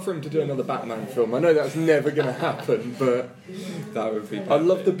 I'd love for him to do another Batman film. I know that's never going to happen, but... That would be... I'd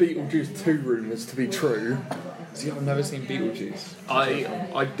love the Beetlejuice 2 rumours to be true. See, I've never seen Beetlejuice.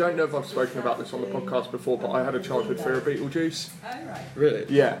 I don't know if I've spoken about this on the podcast before, but I had a childhood fear of Beetlejuice. Really?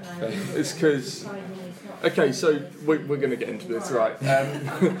 Yeah. It's because... Okay, so we're going to get into this, right?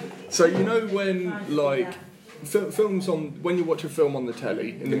 So you know when, like, films on... When you watch a film on the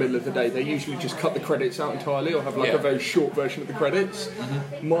telly in the middle of the day, they usually just cut the credits out entirely or have, like, a very short version of the credits.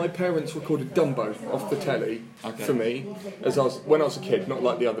 Mm-hmm. My parents recorded Dumbo off the telly for me when I was a kid, not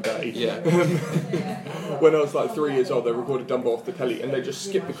like the other day. Yeah. When I was like 3 years old, they recorded Dumbo off the telly, and they just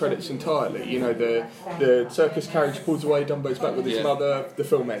skipped the credits entirely. You know, the circus carriage pulls away, Dumbo's back with his mother, the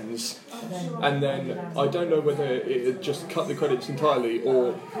film ends. And then I don't know whether it had just cut the credits entirely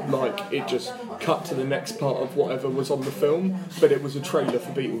or like it just cut to the next part of whatever was on the film, but it was a trailer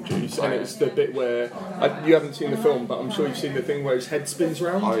for Beetlejuice, and it's the bit where you haven't seen the film, but I'm sure you've seen the thing where his head spins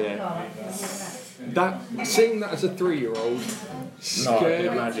round. Oh yeah. Seeing that as a 3-year-old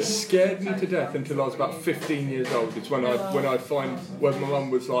scared me to death until I was about 15 years old. It's when I find when my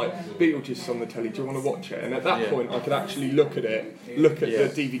mum was like, Beetlejuice is on the telly, do you want to watch it? And at that point I could actually look at the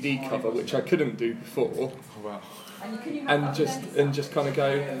DVD cover, which I couldn't do before. Oh, wow. And just kind of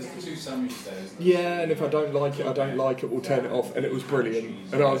go, yeah, and if I don't like it, we'll turn it off. And it was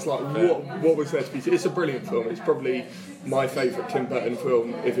brilliant. And I was like, what was there to be? It's a brilliant film. It's probably my favourite Tim Burton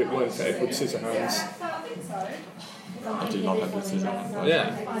film if it weren't for Edward Scissorhands. I do love Edward Scissorhands.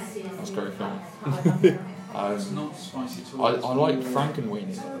 Yeah. That's a great film. I like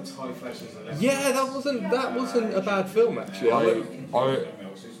Frankenweenie. Yeah, that wasn't a bad film actually.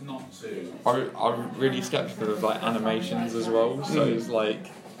 I'm really sceptical of like animations as well, so it's like,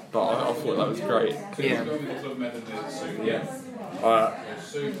 but I thought that was great.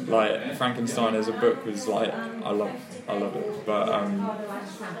 Like Frankenstein as a book was like, I love it, but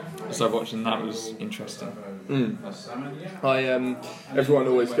so watching that was interesting. Everyone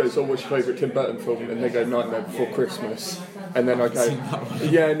always goes, oh, what's your favourite Tim Burton film? And they go Nightmare Before Christmas, and then I go,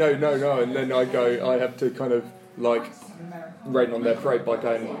 yeah, no, and then I go, I have to kind of like rain on their parade by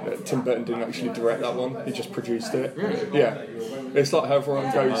going, Tim Burton didn't actually direct that one, he just produced it. Really? Yeah, it's like how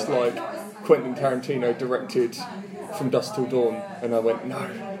everyone goes like Quentin Tarantino directed From Dusk Till Dawn, and I went, no,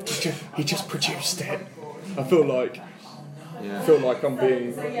 he just produced it. I feel like I'm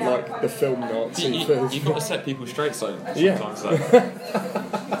being like the film Nazi. You've got to set people straight sometimes.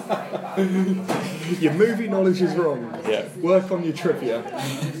 Your movie knowledge is wrong. Yeah. Work on your trivia.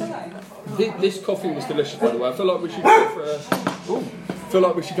 This coffee was delicious, by the way. I feel like we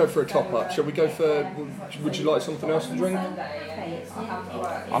should go for a top up. Shall we go for? Would you like something else to drink?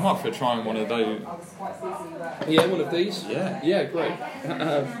 I'm up for trying one of those. Yeah, one of these. Yeah. Yeah, great.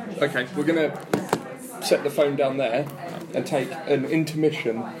 Okay, we're gonna set the phone down there and take an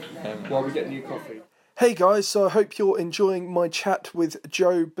intermission while we get new coffee. Hey guys, so I hope you're enjoying my chat with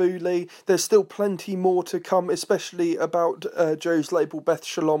Joe Booley. There's still plenty more to come, especially about Joe's label Beth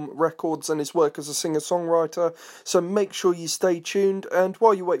Shalom Records and his work as a singer-songwriter, so make sure you stay tuned. And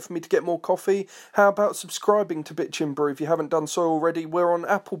while you wait for me to get more coffee, how about subscribing to Bitch and Brew if you haven't done so already? We're on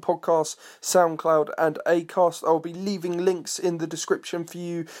Apple Podcasts, SoundCloud and Acast. I'll be leaving links in the description for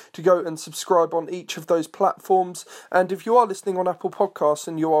you to go and subscribe on each of those platforms. And if you are listening on Apple Podcasts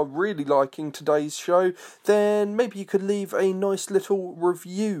and you are really liking today's show, then maybe you could leave a nice little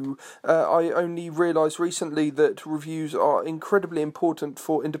review. I only realised recently that reviews are incredibly important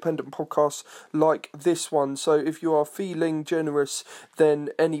for independent podcasts like this one. So if you are feeling generous,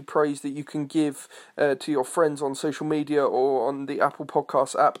 then any praise that you can give to your friends on social media or on the Apple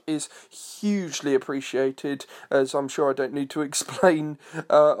Podcasts app is hugely appreciated, as I'm sure I don't need to explain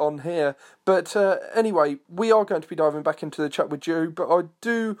on here. But anyway, we are going to be diving back into the chat with Joe, but I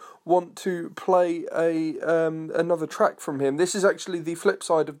do want to play another track from him. This is actually the flip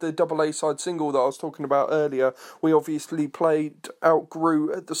side of the double A-side single that I was talking about earlier. We obviously played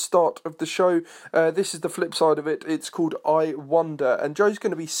Outgrew at the start of the show. This is the flip side of it. It's called I Wonder, and Joe's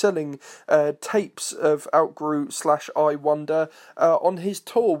going to be selling tapes of Outgrew / I Wonder on his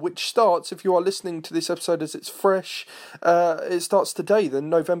tour, which starts, if you are listening to this episode as it's fresh, it starts today, then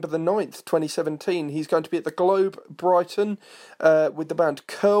November the 9th, 2017. He's going to be at the Globe, Brighton, with the band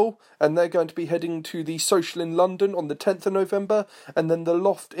Curl, and they're going to be heading to the Social in London on the 10th of November, and then the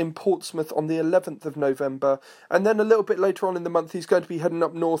Loft in Portsmouth on the 11th of November. And then a little bit later on in the month, he's going to be heading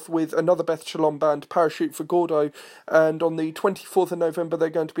up north with another Beth Shalom band, Parachute for Gordo, and on the 24th of November, they're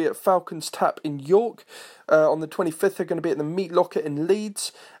going to be at Falcon's Tap in York. On the 25th, they're going to be at the Meat Locker in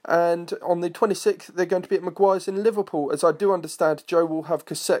Leeds, and on the 26th, they're going to be at Maguire's in Liverpool. As I do understand, Joe will have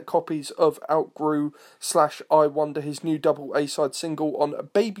cassette copies of Outgrew / I Wonder, his new double A-side single, on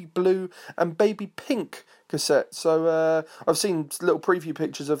Baby Blue and Baby Pink cassette. So I've seen little preview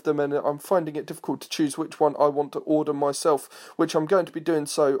pictures of them, and I'm finding it difficult to choose which one I want to order myself, which I'm going to be doing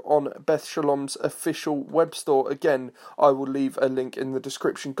so on Beth Shalom's official web store. Again, I will leave a link in the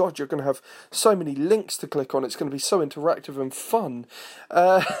description. God, you're going to have so many links to click on. It's going to be so interactive and fun.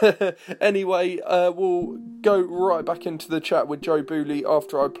 Anyway, we'll go right back into the chat with Joe Booley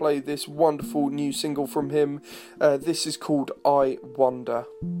after I play this wonderful new single from him. This is called I Wonder.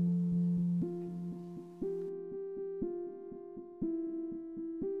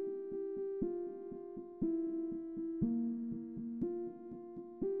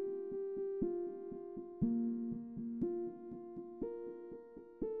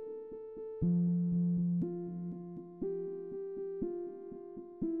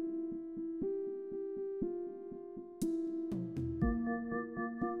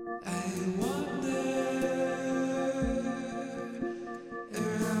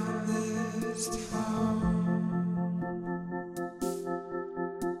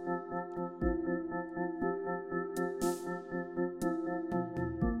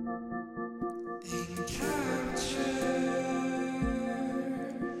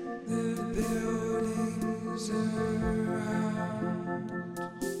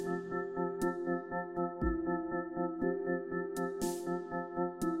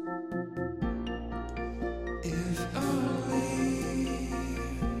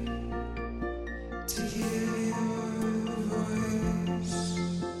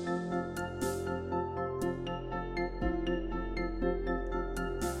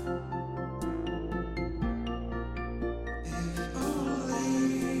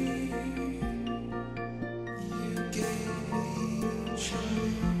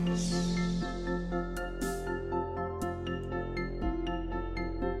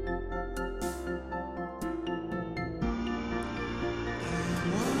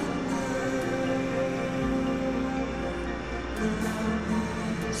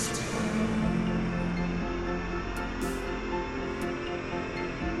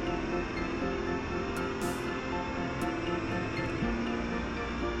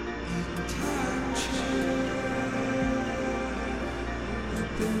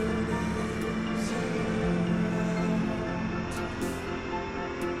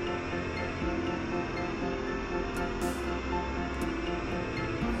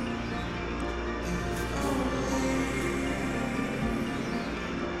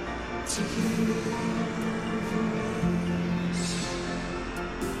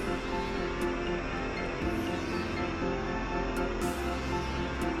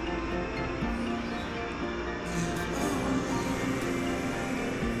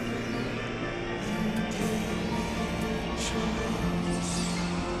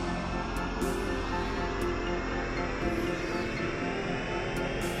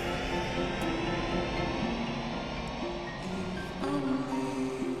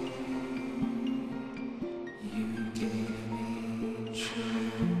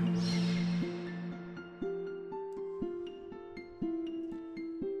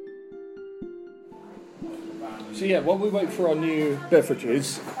 So yeah, while we wait for our new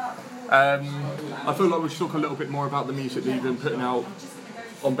beverages, I feel like we should talk a little bit more about the music that you've been putting out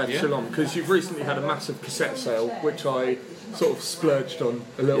on Beth Shalom, because you've recently had a massive cassette sale, which I sort of splurged on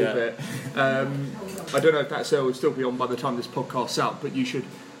a little bit. I don't know if that sale will still be on by the time this podcast's out, but you should,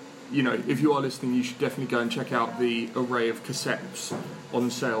 you know, if you are listening, you should definitely go and check out the array of cassettes on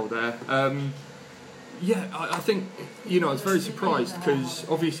sale there. I think, you know, I was very surprised because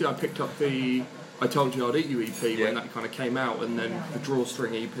obviously I picked up the I Told You I'd Eat You EP when that kind of came out, and then the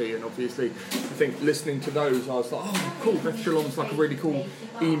Drawstring EP, and obviously I think listening to those I was like, oh cool, Beth Shalom's like a really cool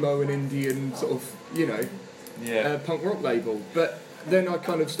emo and Indian sort of, you know, punk rock label. But then I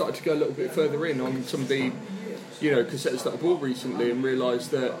kind of started to go a little bit further in on some of the, you know, cassettes that I bought recently, and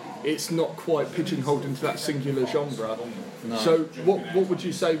realised that it's not quite pigeonholed into that singular genre. No. So what would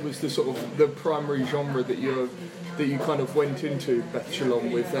you say was the sort of the primary genre that you kind of went into, Beth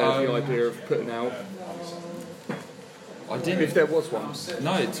Shalom, with the idea of putting out? I didn't. If there was one.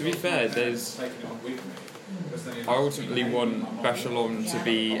 No, to be fair, I ultimately want Beth Shalom to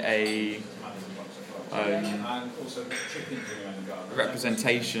be a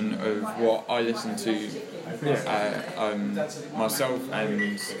representation of what I listen to myself,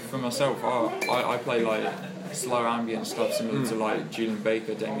 and for myself I play like slow ambient stuff similar to like Julian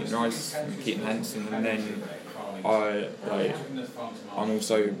Baker, Damien Rice, Keaton Henson, and then I'm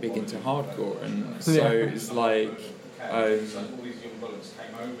also big into hardcore, and so it's like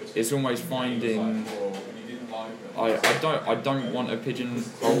it's almost finding. I don't want to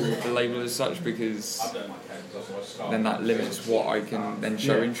pigeonhole the label as such, because then that limits what I can then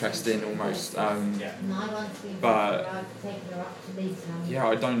show interest in almost. But yeah,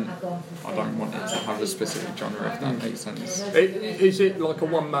 I don't want it to have a specific genre, if that makes sense. Is it like a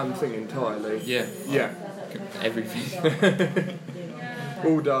one-man thing entirely? Yeah. Yeah. Everything.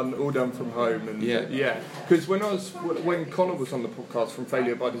 all done from home, and because when Connor was on the podcast from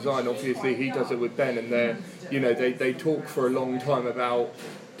Failure by Design, obviously he does it with Ben, and they talk for a long time about,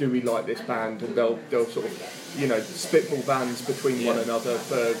 do we like this band, and they'll sort of, you know, spitball bands between one another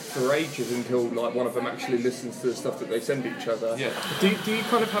for ages, until like one of them actually listens to the stuff that they send each other. Yeah. Do you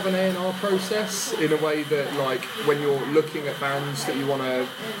kind of have an A&R process in a way that, like, when you're looking at bands that you want to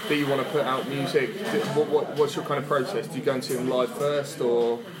put out music, what's your kind of process? Do you go and see them live first,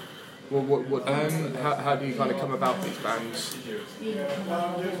 or how do you kind of come about these bands?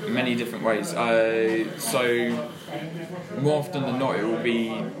 Many different ways. So more often than not, it will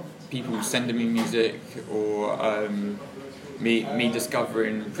be people sending me music, or me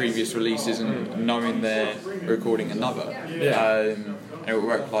discovering previous releases and knowing they're recording another. And it will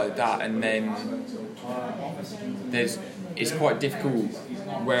work like that. And then it's quite difficult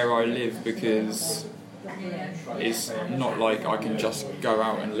where I live, because it's not like I can just go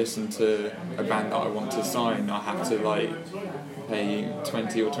out and listen to a band that I want to sign. I have to like pay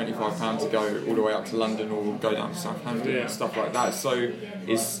 £20 or £25 to go all the way up to London, or go down to Southampton and stuff like that. So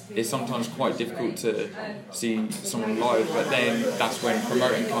it's sometimes quite difficult to see someone live, but then that's when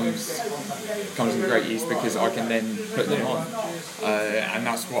promoting comes in great use, because I can then put them on. And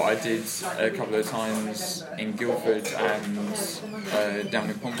that's what I did a couple of times in Guildford and down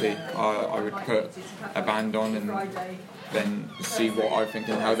in Pompey. I would put a band on and then see what I think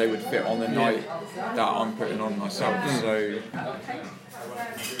and how they would fit on the night that I'm putting on myself. So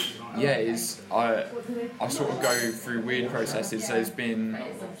I sort of go through weird processes. There's been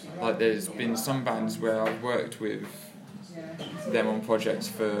some bands where I've worked with them on projects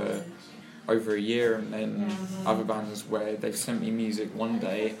for over a year, and then other bands where they've sent me music one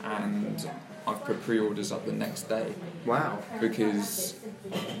day and I've put pre-orders up the next day. Wow. Because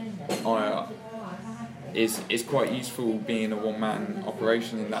it's quite useful being a one-man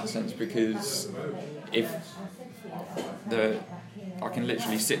operation in that sense, because I can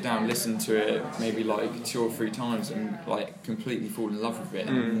literally sit down, listen to it maybe like 2 or 3 times, and like completely fall in love with it,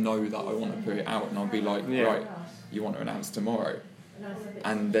 and know that I want to put it out, and I'll be like, right, you want to announce tomorrow.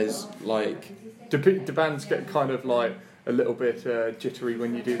 And there's like, do bands get kind of like a little bit jittery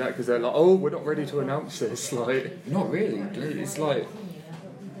when you do that, because they're like, oh, we're not ready to announce this? Like, not really. It's like,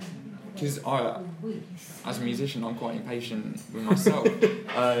 because as a musician, I'm quite impatient with myself.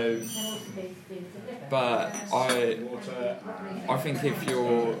 But I think if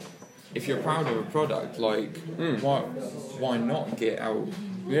you're proud of a product, like why not get out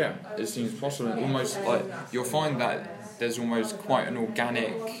as soon as possible? And almost like you'll find that there's almost quite an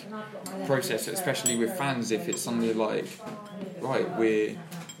organic process, especially with fans. If it's something like, right,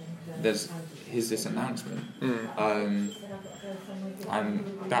 here's this announcement. And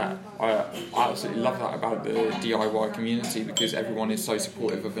that I absolutely love that about the DIY community, because everyone is so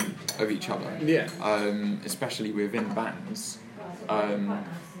supportive of each other. Yeah. Especially within bands.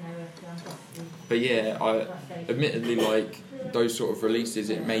 But yeah, I admittedly, like those sort of releases,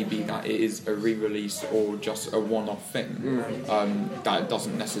 it may be that it is a re-release or just a one-off thing. That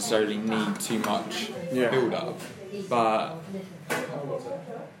doesn't necessarily need too much build-up, but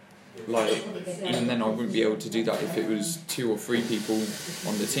like even then I wouldn't be able to do that if it was 2 or 3 people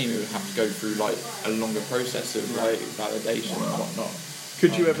on the team. It would have to go through like a longer process of like validation and whatnot.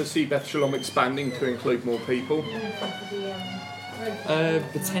 Could you ever see Beth Shalom expanding to include more people?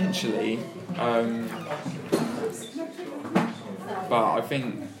 Potentially, but I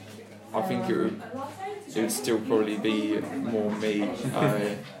think it would still probably be more me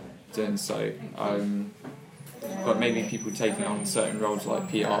doing so. But maybe people taking on certain roles like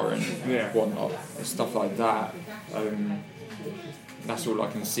PR and whatnot, stuff like that. That's all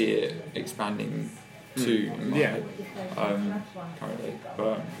I can see it expanding to in my head, currently.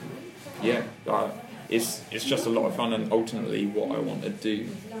 But yeah, it's just a lot of fun, and ultimately what I want to do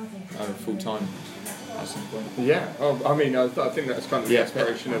full time at some point. Yeah, I mean, I think that's kind of the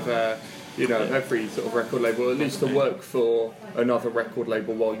aspiration of every sort of record label, at least to work for another record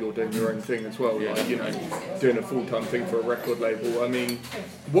label while you're doing your own thing as well. Like, doing a full-time thing for a record label. I mean,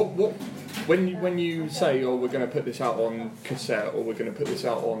 when you say, we're going to put this out on cassette, or we're going to put this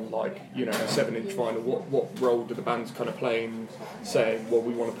out on a 7-inch vinyl, what role do the bands kind of play in saying, well,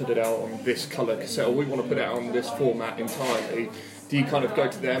 we want to put it out on this colour cassette, or we want to put it out on this format entirely? Do you kind of go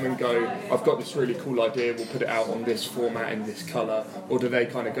to them and go, I've got this really cool idea, we'll put it out on this format in this colour? Or do they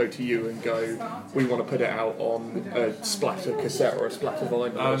kind of go to you and go, we want to put it out on a splatter cassette or a splatter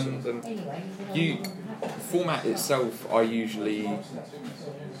vinyl or something? Format itself, I usually,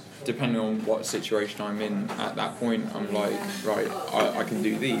 depending on what situation I'm in at that point, I'm like, right, I can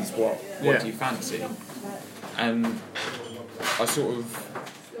do these, what do you fancy? And I sort of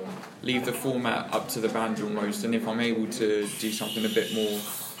leave the format up to the band almost, and if I'm able to do something a bit more,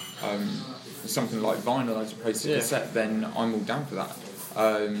 something like vinyl as opposed to cassette, then I'm all down for that.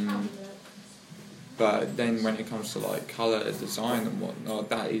 But then when it comes to colour, design and whatnot,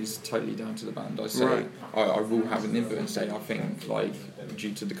 that is totally down to the band. I say, I will have an input and say, I think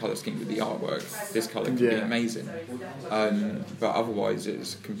due to the colour scheme with the artwork, this colour could be amazing. But otherwise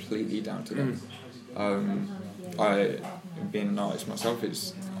it's completely down to them. Being an artist myself,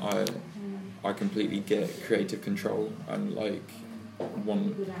 I completely get creative control and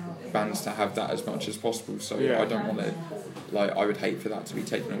want bands to have that as much as possible. So I don't want it. I would hate for that to be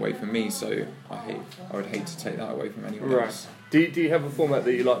taken away from me. So I would hate to take that away from anyone else. Do you have a format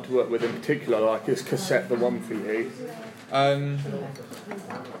that you like to work with in particular? Is cassette the one for you? I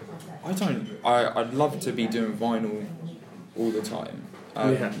don't. I'd love to be doing vinyl all the time,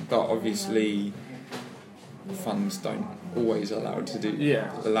 but obviously funds don't always allow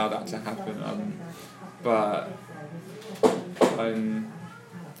that to happen. But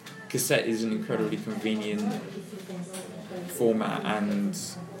cassette is an incredibly convenient format, and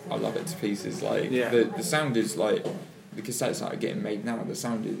I love it to pieces. The sound is the cassettes that are getting made now. The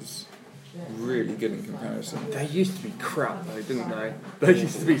sound is really good in comparison. They used to be crap though, didn't they? They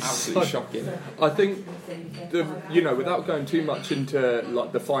used to be absolutely shocking. I think without going too much into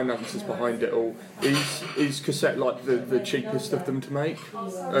the finances behind it all, is cassette the cheapest of them to make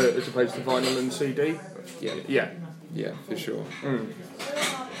as opposed to vinyl and CD? Yeah, for sure.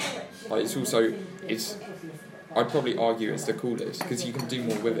 I'd probably argue it's the coolest because you can do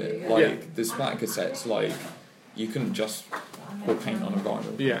more with it. The splatter cassettes, you couldn't just pour paint on a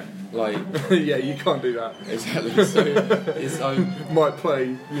vinyl. You can't do that. Exactly. So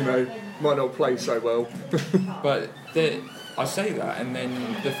might not play so well. But I say that, and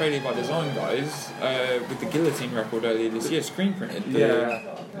then the Failure by Design guys with the Guillotine record earlier this year screen printed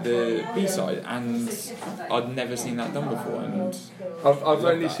the B-side, and I'd never seen that done before. And I've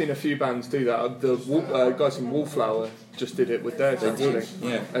only seen a few bands do that. The guys from Wallflower just did it with theirs actually,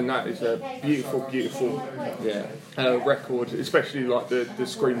 and that is a beautiful record, especially the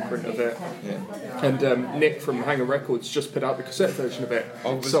screen print of it. And Nick from Hanger Records just put out the cassette version of it,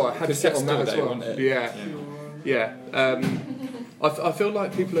 so I had to get on that as well. I feel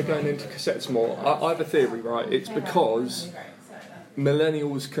like people are going into cassettes more. I have a theory, right? It's because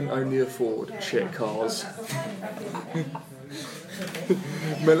millennials can only afford shit cars.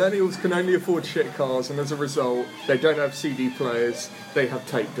 Millennials can only afford shit cars, and as a result, they don't have CD players, they have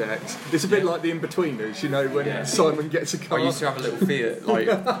tape decks. It's a bit like the In-Betweeners, when Simon gets a car. I used to have a little Fiat,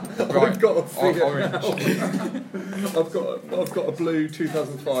 I've got a Fiat orange. I've got a blue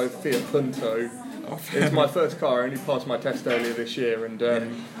 2005 Fiat Punto. It's my first car. I only passed my test earlier this year, and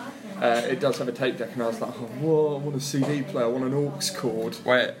it does have a tape deck, and I was like, whoa, I want a CD player, I want an aux cord.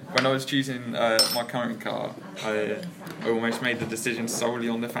 When I was choosing my current car, I almost made the decision solely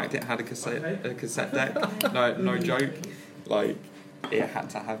on the fact it had a cassette deck. No joke. It had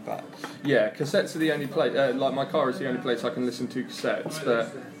to have that. Yeah, cassettes are the only place. My car is the only place I can listen to cassettes.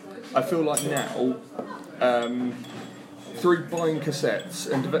 But I feel like now, through buying cassettes,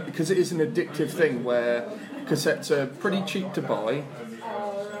 and because it is an addictive thing where cassettes are pretty cheap to buy.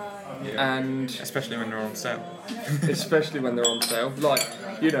 and especially when they're on sale. especially when they're on sale. Like,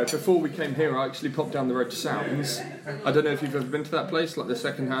 you know, before we came here, I actually popped down the road to Sounds. I don't know if you've ever been to that place, like the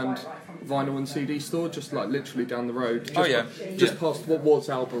second-hand vinyl and CD store, just like literally down the road. Just past what was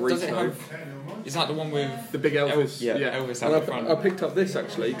Alberito. Is that the one with the big Elvis? Elvis out the front. I picked up this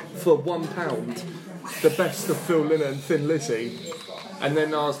actually for £1. The best of Phil Lynott and Thin Lizzy. And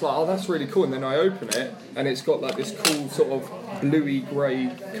then I was like, oh, that's really cool. And then I open it, and it's got like this cool sort of bluey grey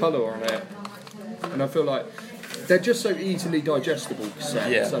colour on it. And I feel like they're just so easily digestible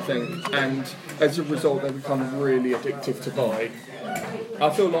cassettes, I think. And as a result, they become really addictive to buy. I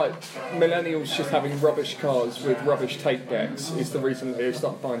feel like millennials just having rubbish cars with rubbish tape decks is the reason they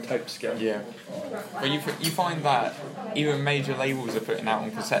start buying tapes again. Yeah. Well, you find that even major labels are putting out on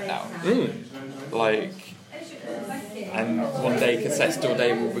cassette now. Like, and one day Cassette Store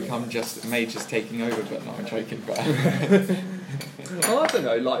Day will become just majors taking over, but no, I'm joking. But I don't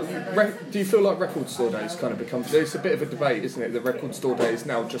know, like, do you feel like Record Store Day has kind of become... There's a bit of a debate, isn't it? The Record Store Day is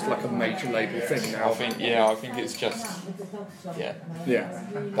now just like a major label thing now. I think it's just... Yeah.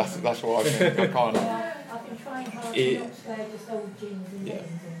 That's what I think. I can't...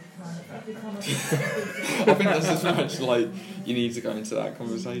 I think that's as much like you need to go into that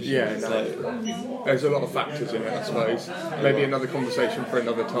conversation. Yeah, like, there's a lot of factors in it, I suppose. Maybe another conversation for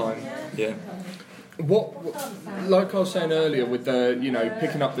another time. Yeah. What, like I was saying earlier, with the, you know,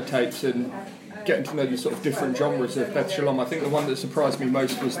 picking up the tapes and getting to know the sort of different genres of Beth Shalom, I think the one that surprised me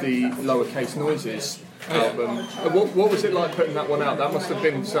most was the Lowercase Noises album. What was it like putting that one out? That must have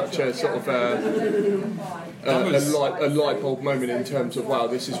been such a sort of a light bulb moment in terms of, wow,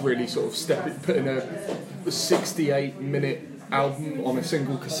 this is really sort of putting a 68-minute album on a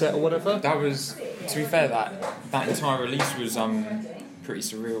single cassette or whatever. That was, to be fair, that entire release was pretty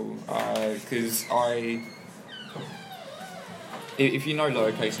surreal, because if you know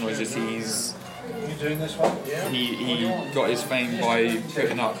Lowercase Noises, You doing this one? Yeah. he got his fame by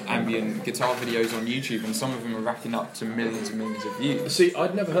putting up ambient guitar videos on YouTube, and some of them are racking up to millions and millions of views. See,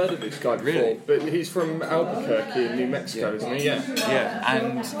 I'd never heard of this guy before, Really? but he's from Albuquerque in New Mexico, isn't he? Yeah,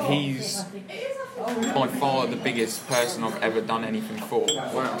 and he's by far the biggest person I've ever done anything for.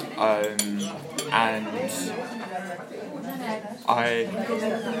 Wow. And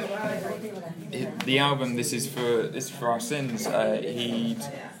the album This is for Our Sins,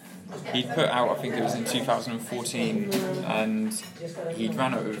 he'd put out, I think it was in 2014, and he'd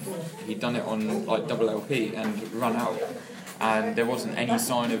done it on like double LP and run out, and there wasn't any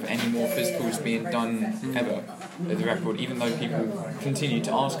sign of any more physicals being done ever with the record, even though people continued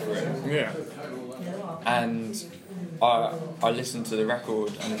to ask for it. Yeah. And I listened to the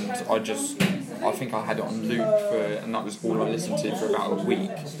record, and I think I had it on loop and that was all I listened to for about a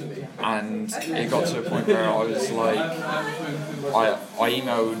week. And it got to a point where I was like, I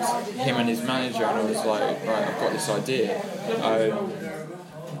emailed him and his manager, and I was like, right, I've got this idea.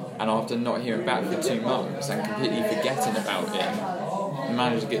 And after not hearing back for 2 months and completely forgetting about it, the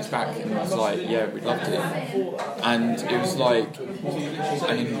manager gets back and was like, yeah, we'd love to. And it was like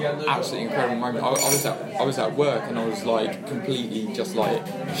an absolutely incredible moment. I was at work, and I was like completely just like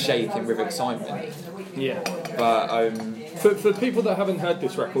shaking with excitement. Yeah. But for people that haven't heard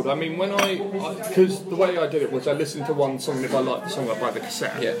this record, I mean, because the way I did it was I listened to one song, and if I liked the song, I'd buy the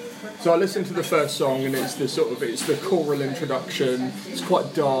cassette. Yeah. So I listened to the first song, and it's the choral introduction. It's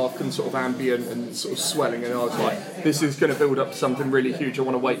quite dark and sort of ambient and sort of swelling, and I was like, this is going to build up to something really huge. I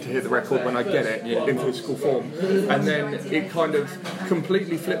want to wait to hear the record when I get it in physical form. And then it kind of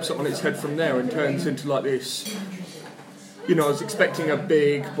completely flips it on its head from there and turns into like this. You know, I was expecting a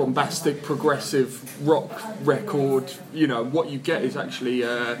big, bombastic, progressive rock record. You know, what you get is actually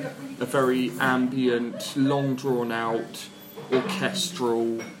a very ambient, long drawn out,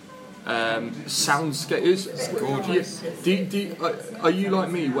 orchestral soundscape. it's gorgeous. Are you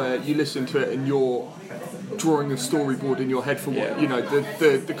like me, where you listen to it and you're drawing a storyboard in your head for what you know?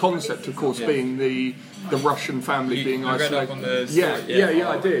 The concept, of course, being the Russian family being isolated. Read up on the story?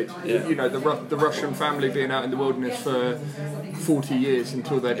 I did. Yeah. You know, the Russian family being out in the wilderness for 40 years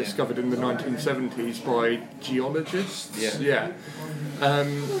until they're discovered in the 1970s by geologists. Yeah.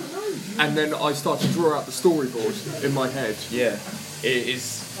 And then I started to draw out the storyboard in my head. Yeah, it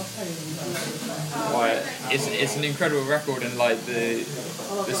is. It's an incredible record, and like the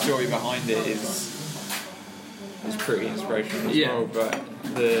story behind it is pretty inspirational as well. But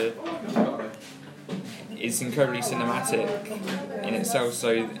it's incredibly cinematic in itself,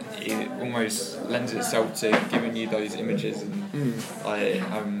 so it almost lends itself to giving you those images and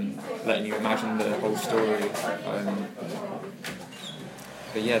letting you imagine the whole story.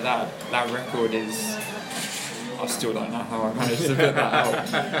 But yeah, that record is, I still don't know how I managed to put that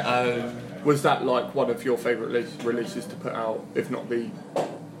out. Was that like one of your favourite releases to put out, if not the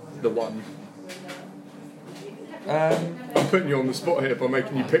one? I'm putting you on the spot here by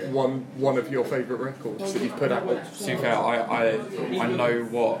making you pick one of your favourite records that you've put out. To be fair, I know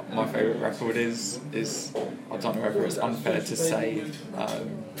what my favourite record is. I don't know whether it's unfair to say.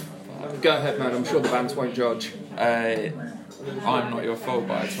 Go ahead, man. I'm sure the bands won't judge. I'm Not Your Fault,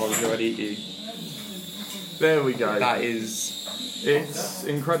 but I Told You I'd Eat You. There we go. That is. It's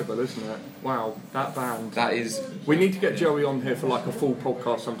incredible, isn't it? Wow, that band. That is. We need to get Joey on here for like a full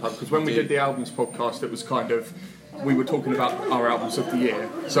podcast sometime, because when we did the albums podcast, it was kind of, we were talking about our albums of the year,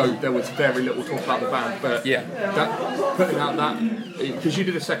 so there was very little talk about the band. But yeah, putting out that, because you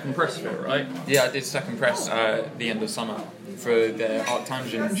did a second press of it, right? Yeah, I did second press at the end of summer for the Art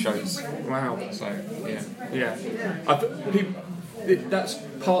Tangent shows. Wow. So yeah. That's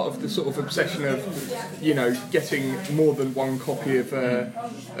part of the sort of obsession of, you know, getting more than one copy of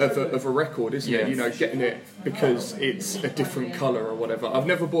a record, isn't it? You know, getting it because it's a different colour or whatever. I've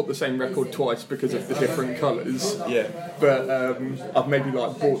never bought the same record twice because of the different colours. Yeah. But I've maybe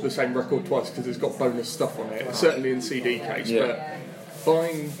like bought the same record twice because it's got bonus stuff on it. Certainly in CD case. Yeah. But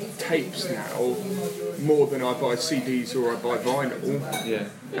buying tapes now more than I buy CDs or I buy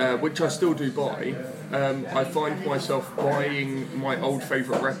vinyl, which I still do buy. I find myself buying my old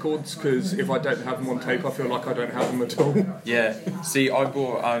favourite records because if I don't have them on tape, I feel like I don't have them at all. Yeah. See, I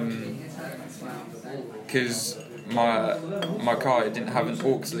bought because my car didn't have an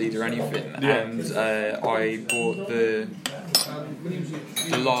aux lead or anything, and I bought the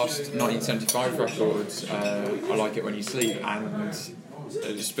last 1975 records. I Like It When You Sleep, and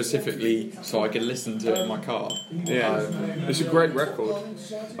specifically so I could listen to it in my car. Yeah, it's a great record.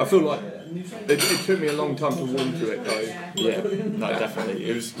 I feel like it took me a long time to warm to it though. Yeah, no, definitely.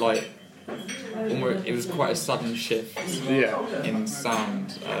 It was like almost, it was quite a sudden shift in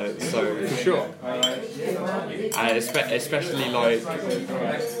sound. So for sure, especially like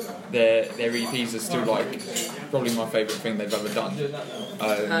their EPs are still like probably my favourite thing they've ever done.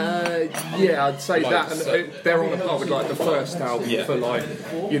 I'd say like, that, and they're on a par with like the first album for like,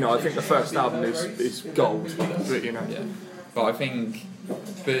 you know, I think the first album is gold, but you know. Yeah. But I think,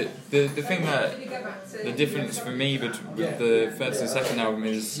 but the thing that the difference for me between the first and second album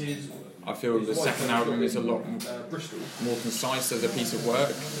is, I feel the second album is a lot more concise as a piece of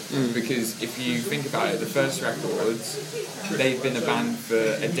work, because if you think about it, the first records, they've been a band for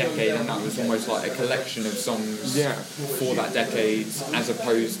a decade, and that was almost like a collection of songs for that decade, as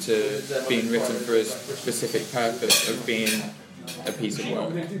opposed to being written for a specific purpose of being a piece of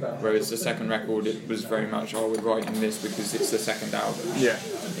work. Whereas the second record, it was very much, we're writing this because it's the second album. Yeah.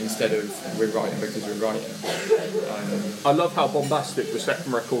 Instead of we're writing because we're writing. I love how bombastic the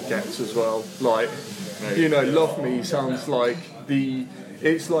second record gets as well. Like, you know, Love Me sounds like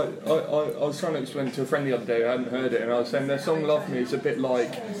it's like, I was trying to explain to a friend the other day who hadn't heard it, and I was saying their song Love Me is a bit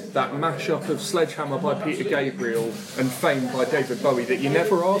like that mashup of Sledgehammer by Peter Gabriel and Fame by David Bowie that you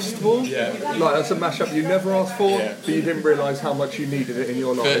never asked for. Yeah. Like, that's a mashup you never asked for, but you didn't realise how much you needed it in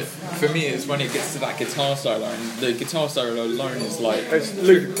your life. But for me, it's when it gets to that guitar solo, and the guitar solo alone is like... It's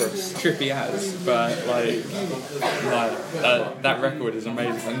ludicrous. Trippy as, but like that record is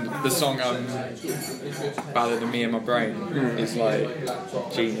amazing. And the song Ballad of Me and My Brain is like...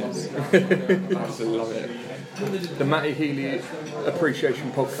 genius. I absolutely love it. The Matty Healy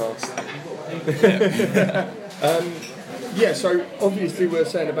Appreciation Podcast. So obviously we're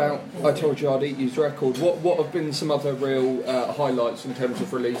saying about I Told You I'd Eat You's record. What have been some other real highlights in terms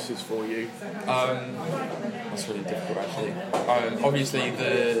of releases for you? That's really difficult actually. Obviously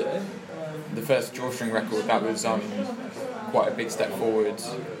the first Drawstring record, that was quite a big step forward.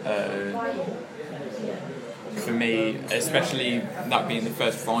 For me, especially that being the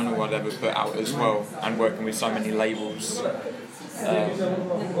first vinyl I'd ever put out as well, and working with so many labels.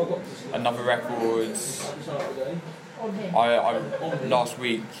 Another record, I last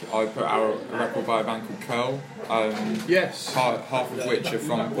week I put out a record by a band called Curl. Half of which are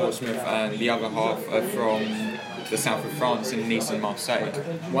from Portsmouth and the other half are from the south of France, in Nice and Marseille.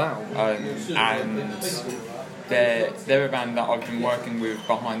 Wow. And they're a band that I've been working with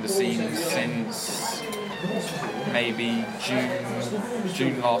behind the scenes since maybe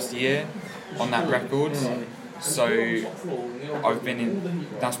June last year on that record. So I've been in,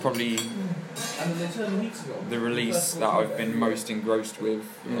 that's probably the release that I've been most engrossed with,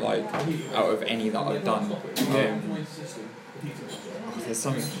 like out of any that I've done. There's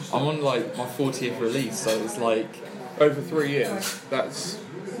some, I'm on like my 40th release, so it's like over 3 years. That's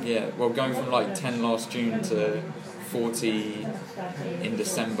going from like 10 last June to 40 in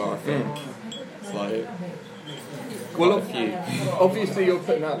December, I think. It's like Well, quite a few. obviously you're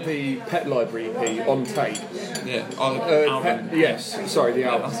putting out the Pet Library EP on tape. Yeah. Oh, the album. Yes, sorry, the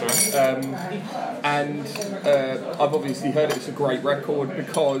album. That's all right. And I've obviously heard it's a great record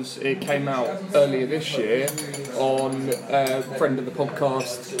because it came out earlier this year on friend of the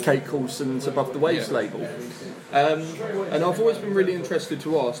podcast, Kate Coulson's Above the Waves label. And I've always been really interested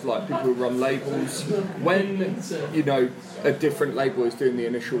to ask, like, people who run labels, when, you know, a different label is doing the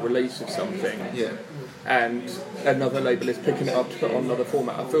initial release of something, Yeah. and another label is picking it up to put on another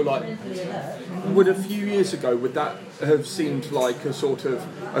format, I feel like, would a few years ago, would that have seemed like a sort of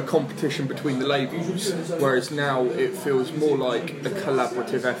a competition between the labels, whereas now it feels more like a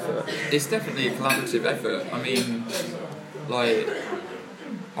collaborative effort? It's definitely a collaborative effort. I mean, like,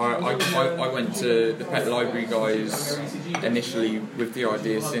 I went to the Pet Library guys initially with the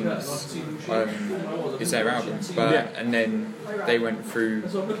idea since it's their album, and then they went through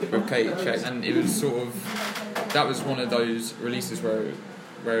with Kate Check, and it was sort of, that was one of those releases where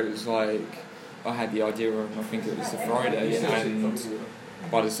it was like, I had the idea on, I think it was the Friday, and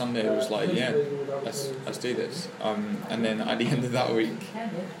by the Sunday it was like, yeah, let's do this. And then at the end of that week,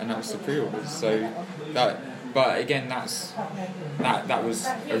 announced the pre-orders. So that. But again, that was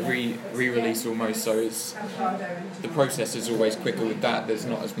a re-release almost. So it's, the process is always quicker with that. There's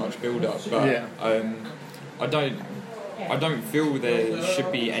not as much build-up. But I don't feel there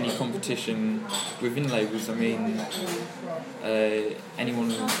should be any competition within labels. I mean,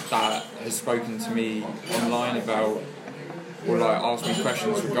 anyone that has spoken to me online about, or like asked me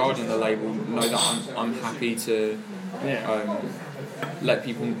questions regarding the label, know that I'm happy to let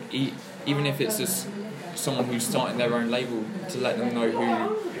people eat, even if it's just someone who's starting their own label, to let them know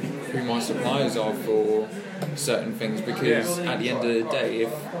who my suppliers are for certain things, because at the end of the day,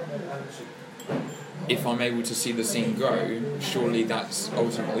 if I'm able to see the scene grow, surely that's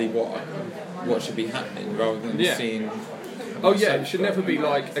ultimately what should be happening, rather than seeing. Oh yeah, it should never be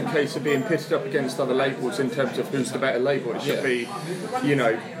like a case of being pitted up against other labels in terms of who's the better label. It should be, you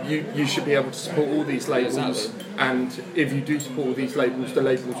know, you should be able to support all these labels, and if you do support all these labels, the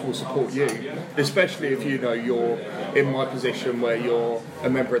labels will support you. Especially if, you know, you're in my position where you're a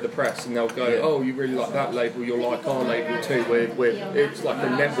member of the press, and they'll go, oh, you really like that label, you'll like our label too. It's like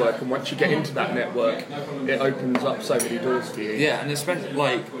a network, and once you get into that network, it opens up so many doors for you. Yeah, and especially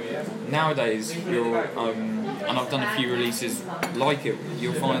like nowadays, you're and I've done a few releases like it,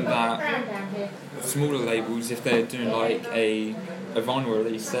 you'll find that smaller labels, if they're doing like a vinyl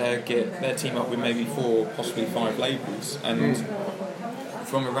release, they'll team up with maybe 4, possibly 5 labels, and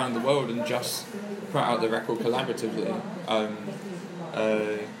from around the world, and just put out the record collaboratively, and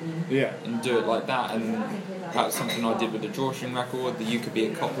do it like that. And that's something I did with the Drawstring record, the You Could Be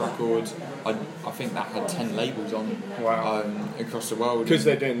a Cop record. I think that had 10 labels on across the world. Because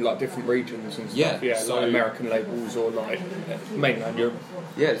they're doing like different regions and stuff. Yeah, so like American labels or like mainland Europe.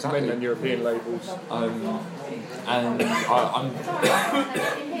 Yeah, exactly. Mainland European labels. And I'm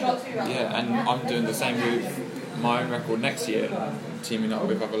doing the same with my own record next year, teaming up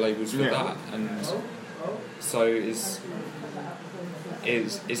with other labels for that. And so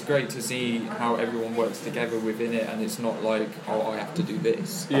it's great to see how everyone works together within it, and it's not like, oh, I have to do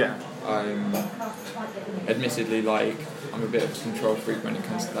this. Admittedly, like, I'm a bit of a control freak when it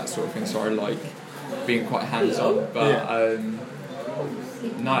comes to that sort of thing, so I like being quite hands-on, but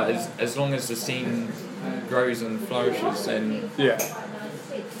no, as long as the scene grows and flourishes, then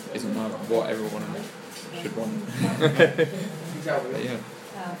isn't that what everyone should want? But, yeah.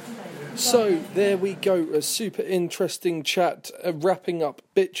 So there we go, a super interesting chat, wrapping up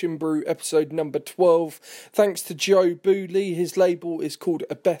Bitch and Brew episode number 12. Thanks to Joe Booley. His label is called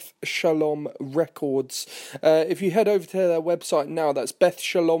Beth Shalom Records. If you head over to their website now, that's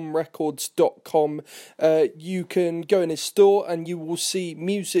bethshalomrecords.com, you can go in his store and you will see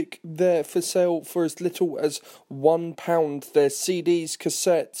music there for sale for as little as £1. There's CDs,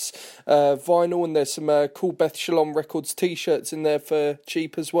 cassettes, vinyl, and there's some cool Beth Shalom Records t-shirts in there for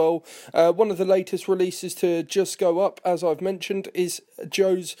cheap as well. One of the latest releases to just go up, as I've mentioned, is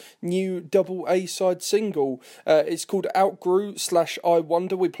Joe's new double A-side single. It's called Outgrew/I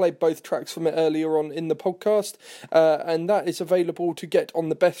Wonder. We played both tracks from it earlier on in the podcast, and that is available to get on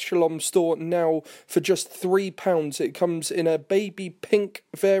the Beth Shalom store now for just £3. It comes in a baby pink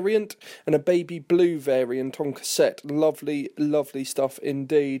variant and a baby blue variant on cassette. Lovely, lovely stuff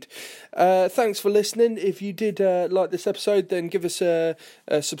indeed. Thanks for listening. If you did like this episode, then give us a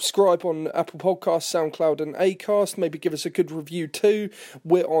subscribe on Apple Podcasts, SoundCloud and Acast. Maybe give us a good review too.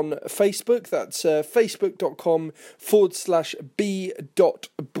 We're on Facebook. That's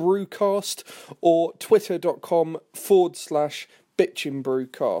facebook.com/b.brewcast or twitter.com/ Bitchin'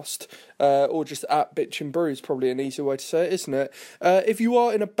 Brewcast, or just at Bitchin' Brew is probably an easier way to say it, isn't it? If you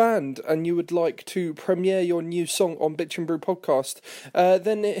are in a band and you would like to premiere your new song on Bitchin' Brew Podcast,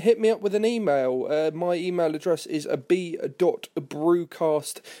 then hit me up with an email. My email address is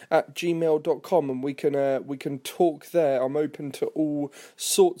b.brewcast@gmail.com, and we can talk there. I'm open to all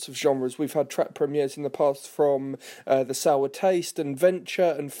sorts of genres. We've had track premieres in the past from The Sour Taste and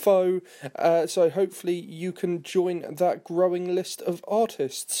Venture and Foe, so hopefully you can join that growing list of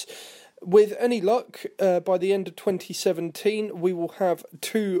artists. With any luck, by the end of 2017, we will have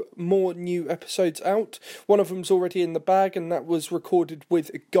 2 more new episodes out. One of them's already in the bag, and that was recorded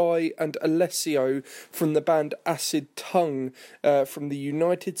with Guy and Alessio from the band Acid Tongue from the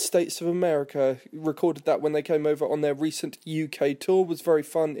United States of America. Recorded that when they came over on their recent UK tour. Was very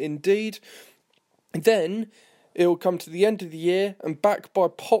fun indeed. Then it'll come to the end of the year, and back by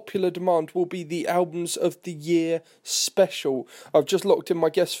popular demand will be the Albums of the Year special. I've just locked in my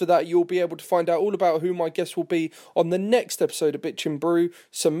guests for that. You'll be able to find out all about who my guests will be on the next episode of Bitchin' Brew,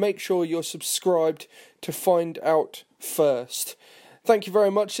 so make sure you're subscribed to find out first. Thank you very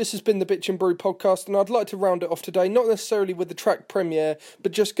much. This has been the Bitchin' Brew podcast, and I'd like to round it off today, not necessarily with the track premiere,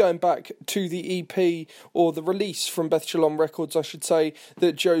 but just going back to the EP, or the release from Beth Shalom Records, I should say,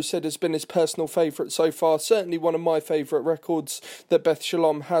 that Joe said has been his personal favourite so far. Certainly one of my favourite records that Beth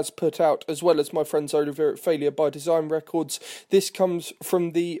Shalom has put out, as well as my friends over at Failure by Design Records. This comes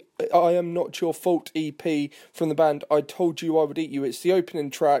from the I Am Not Your Fault EP from the band I Told You I Would Eat You. It's the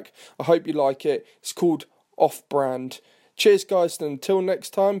opening track. I hope you like it. It's called Off Brand. Cheers, guys, and until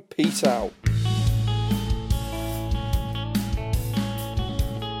next time, peace out.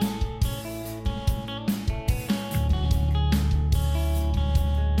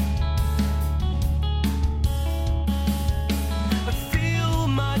 I feel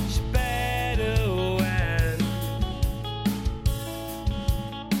much better when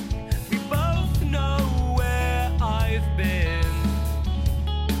we both know where I've been.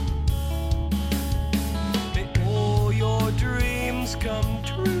 Dreams come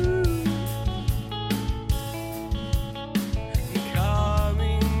true,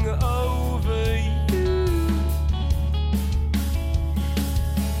 coming over you.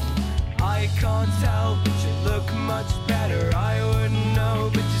 I can't tell, but you look much better. I wouldn't know,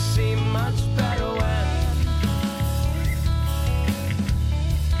 but you seem much better when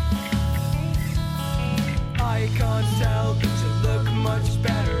I can't tell, but you look much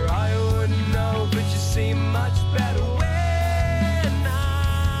better. I wouldn't know, but you seem much better when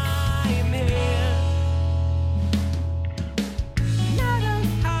I'm here. I don't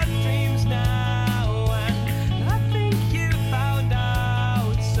have dreams now, and I think you found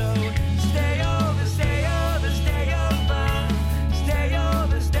out. So stay over, stay over, stay over, stay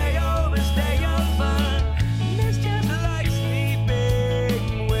over, stay over, stay over. It's just like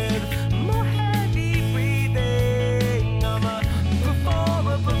sleeping with more heavy breathing. I'm a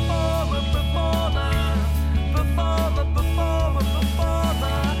performer, performer, performer, performer, performer,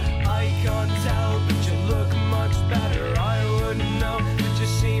 performer. I can't tell, but you look much better. I wouldn't know, but you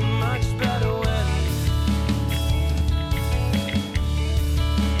seem much better when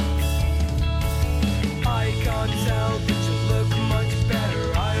I can't tell, but you look much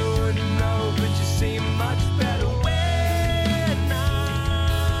better. I wouldn't know, but you seem much better when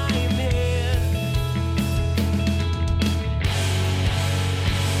I'm here.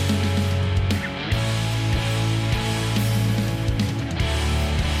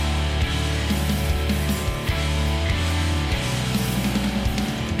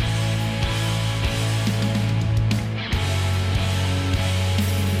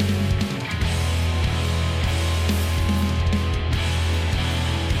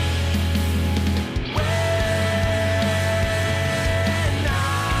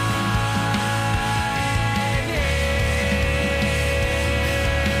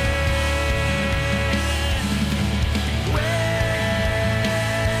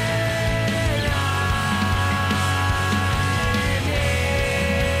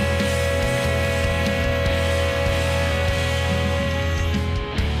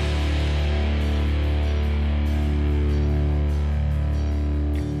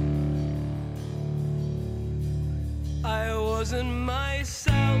 I wasn't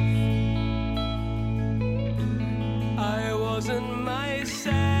myself. I wasn't myself.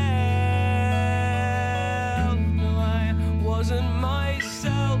 No, I wasn't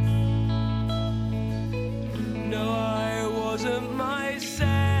myself. No, I wasn't myself.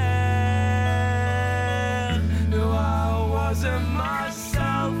 No, I wasn't myself.